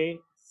one way.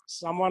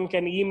 Someone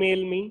can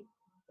email me,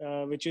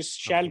 which is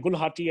Okay.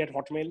 shalgulhati at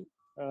hotmail.com.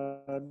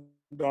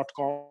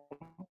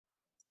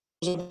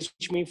 Those are the ways to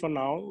reach me for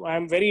now.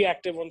 I'm very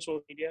active on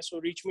social media, so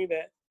reach me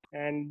there.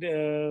 And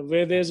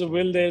where there's a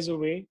will, Absolutely. there's a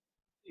way.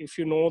 If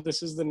you know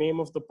this is the name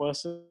of the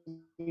person,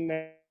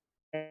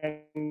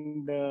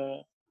 and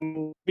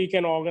we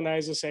can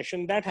organize a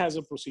session that has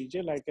a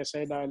procedure. Like I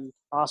said, I'll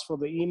ask for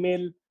the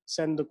email,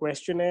 send the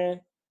questionnaire,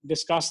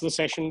 discuss the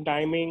session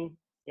timing,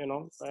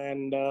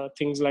 and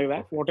things like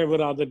that, Perfect.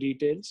 whatever are the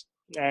details,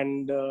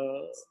 and we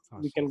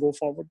Awesome. can go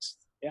forwards.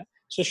 Yeah.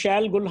 So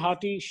Shal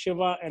Gulhati,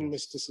 Shiva, and Yes. Thank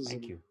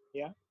mysticism. you.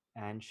 Yeah.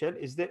 And Shell,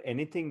 is there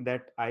anything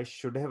that I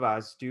should have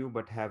asked you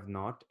but have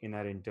not in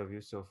our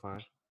interview so far?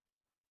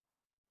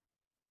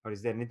 Or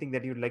is there anything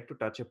that you'd like to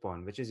touch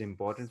upon which is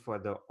important for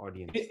the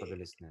audience, for the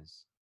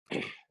listeners?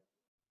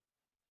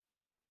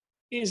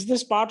 Is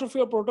this part of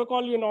your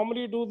protocol? You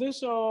normally do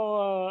this,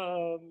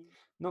 or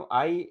No,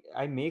 I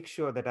make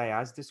sure that I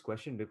ask this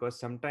question because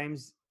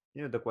sometimes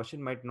the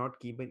question might not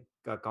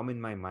come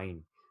in my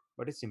mind,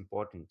 but it's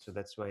important. So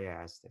that's why I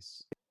ask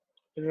this.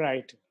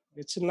 right?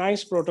 It's a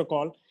nice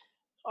protocol.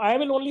 I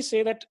will only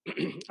say that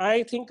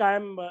I think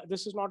I'm.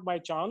 This is not by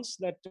chance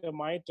that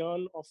my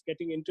turn of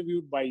getting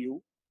interviewed by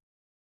you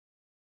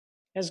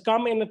has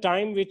come in a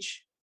time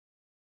which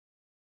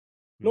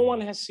no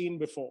one has seen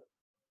before.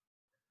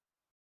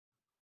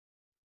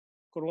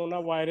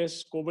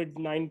 Coronavirus,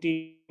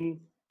 COVID-19,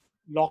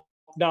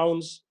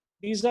 lockdowns,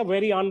 these are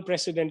very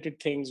unprecedented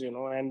things,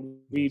 and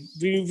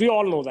we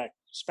all know that.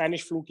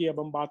 Spanish flu ki ab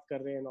hum baat kar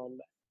rahe hain and all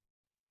that.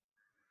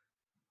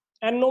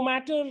 And no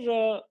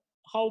matter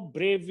how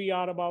brave we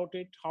are about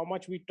it, how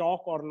much we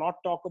talk or not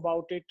talk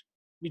about it,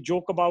 we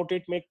joke about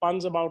it, make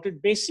puns about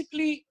it,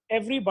 basically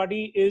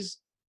everybody is,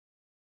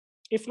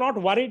 if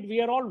not worried,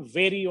 we are all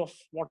wary of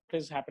what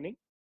is happening.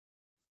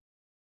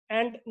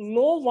 And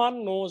no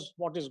one knows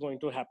what is going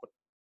to happen.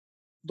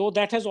 Though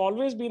that has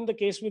always been the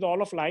case with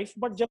all of life,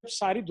 but jab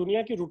sari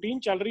duniya ki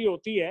routine chal rahi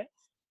hoti hai,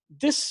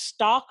 this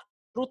stark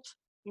truth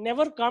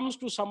never comes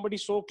to somebody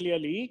so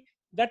clearly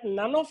that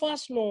none of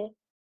us know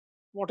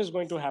what is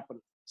going to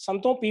happen.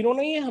 संतों पीरों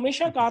ने ये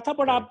हमेशा कहा था,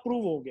 but आप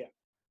prove हो गया.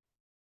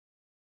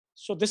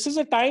 So this is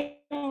a time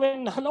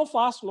when none of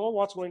us know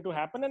what's going to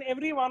happen, and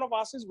every one of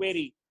us is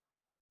wary.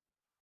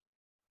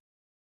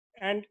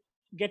 And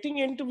getting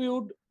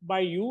interviewed by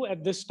you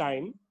at this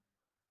time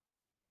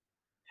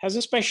has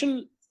a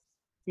special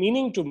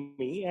meaning to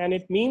me, and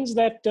it means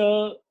that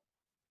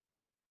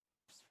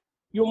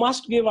you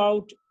must give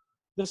out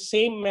the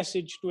same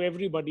message to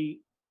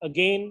everybody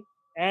again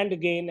and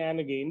again and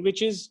again,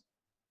 which is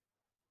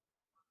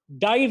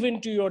dive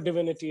into your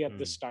divinity at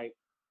this time.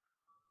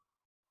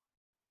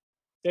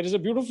 There is a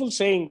beautiful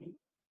saying,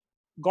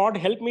 God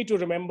help me to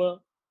remember,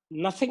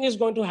 nothing is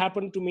going to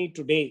happen to me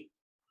today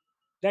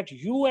that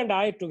you and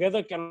I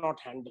together cannot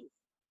handle.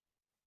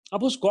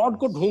 अब उस God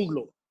को ढूंढ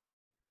लो.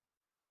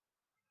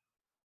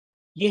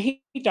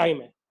 यही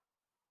time है.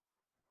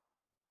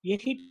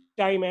 यही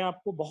time है.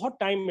 आपको बहुत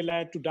टाइम मिला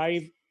है to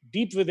dive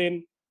deep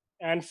within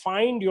and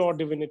find your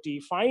divinity,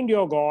 find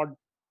your God,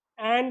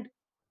 and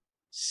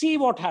see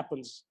what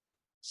happens.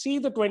 See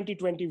the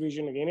 2020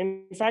 vision again.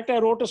 In fact, I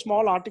wrote a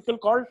small article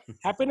called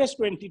Happiness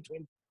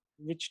 2020,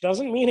 which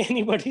doesn't mean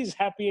anybody's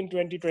happy in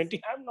 2020.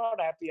 I'm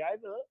not happy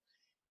either.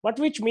 But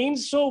which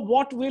means, so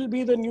what will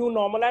be the new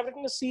normal? I've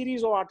written a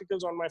series of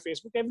articles on my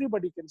Facebook.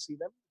 Everybody can see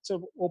them. It's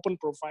an open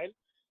profile.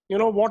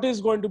 What is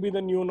going to be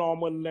the new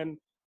normal, and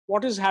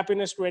what is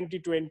Happiness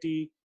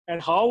 2020,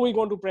 and how are we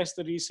going to press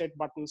the reset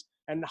buttons,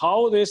 and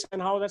how this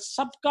and how that.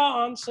 सबका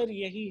answer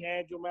यही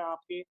है जो मैं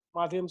आपके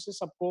माध्यम से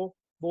सबको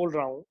बोल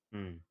रहा हूँ.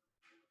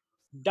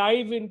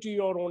 Dive into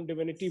your own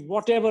divinity,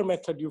 whatever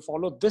method you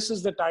follow. This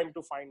is the time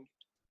to find it.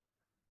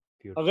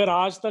 Beautiful. अगर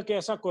आज तक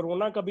ऐसा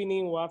कोरोना कभी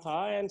नहीं हुआ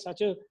था and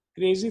such a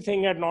crazy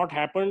thing had not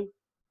happened,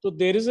 तो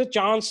there is a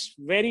chance,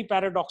 very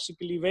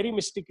paradoxically, very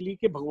mystically,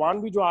 कि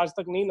भगवान भी जो आज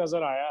तक नहीं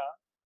नजर आया,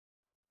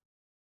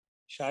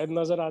 शायद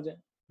नजर आ जाए.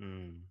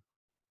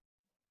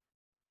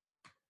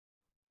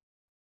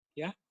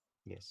 Yeah.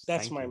 Yes.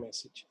 That's my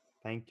message.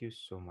 Thank you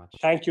so much.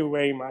 Thank you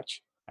very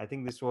much. I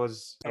think this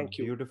was a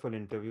beautiful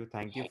interview.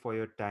 Thank you for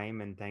your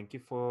time, and thank you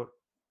for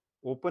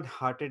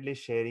open-heartedly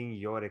sharing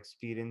your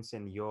experience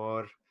and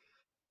your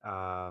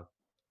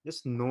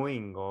just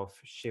knowing of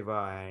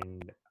Shiva.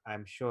 And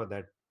I'm sure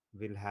that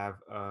we'll have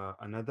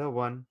another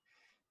one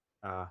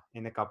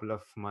in a couple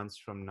of months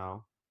from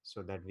now,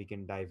 so that we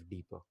can dive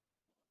deeper.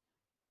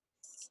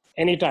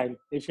 Anytime.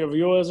 If your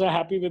viewers are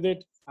happy with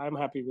it, I'm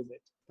happy with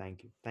it.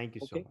 Thank you. Thank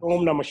you so much.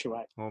 Om Namah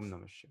Shivaya. Om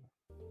Namah Shivaya.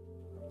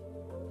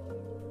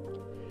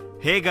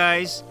 Hey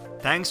guys,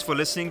 thanks for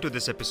listening to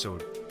this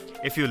episode.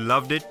 If you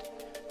loved it,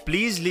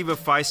 please leave a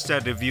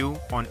 5-star review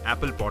on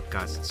Apple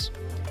Podcasts.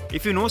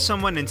 If you know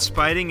someone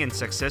inspiring and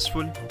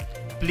successful,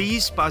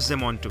 please pass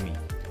them on to me.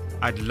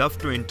 I'd love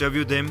to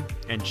interview them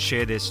and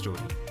share their story.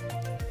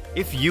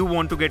 If you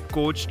want to get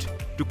coached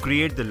to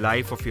create the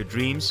life of your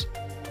dreams,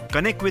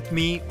 connect with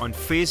me on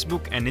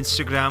Facebook and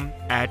Instagram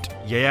at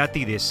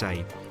Yayati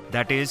Desai.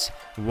 That is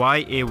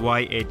YAYATIDESAI.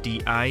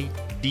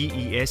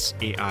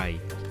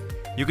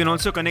 You can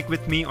also connect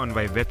with me on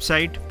my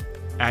website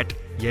at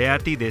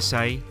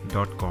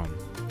yayatidesai.com.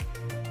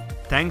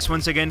 Thanks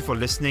once again for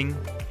listening.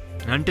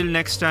 Until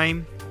next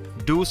time,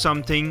 do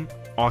something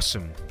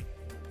awesome.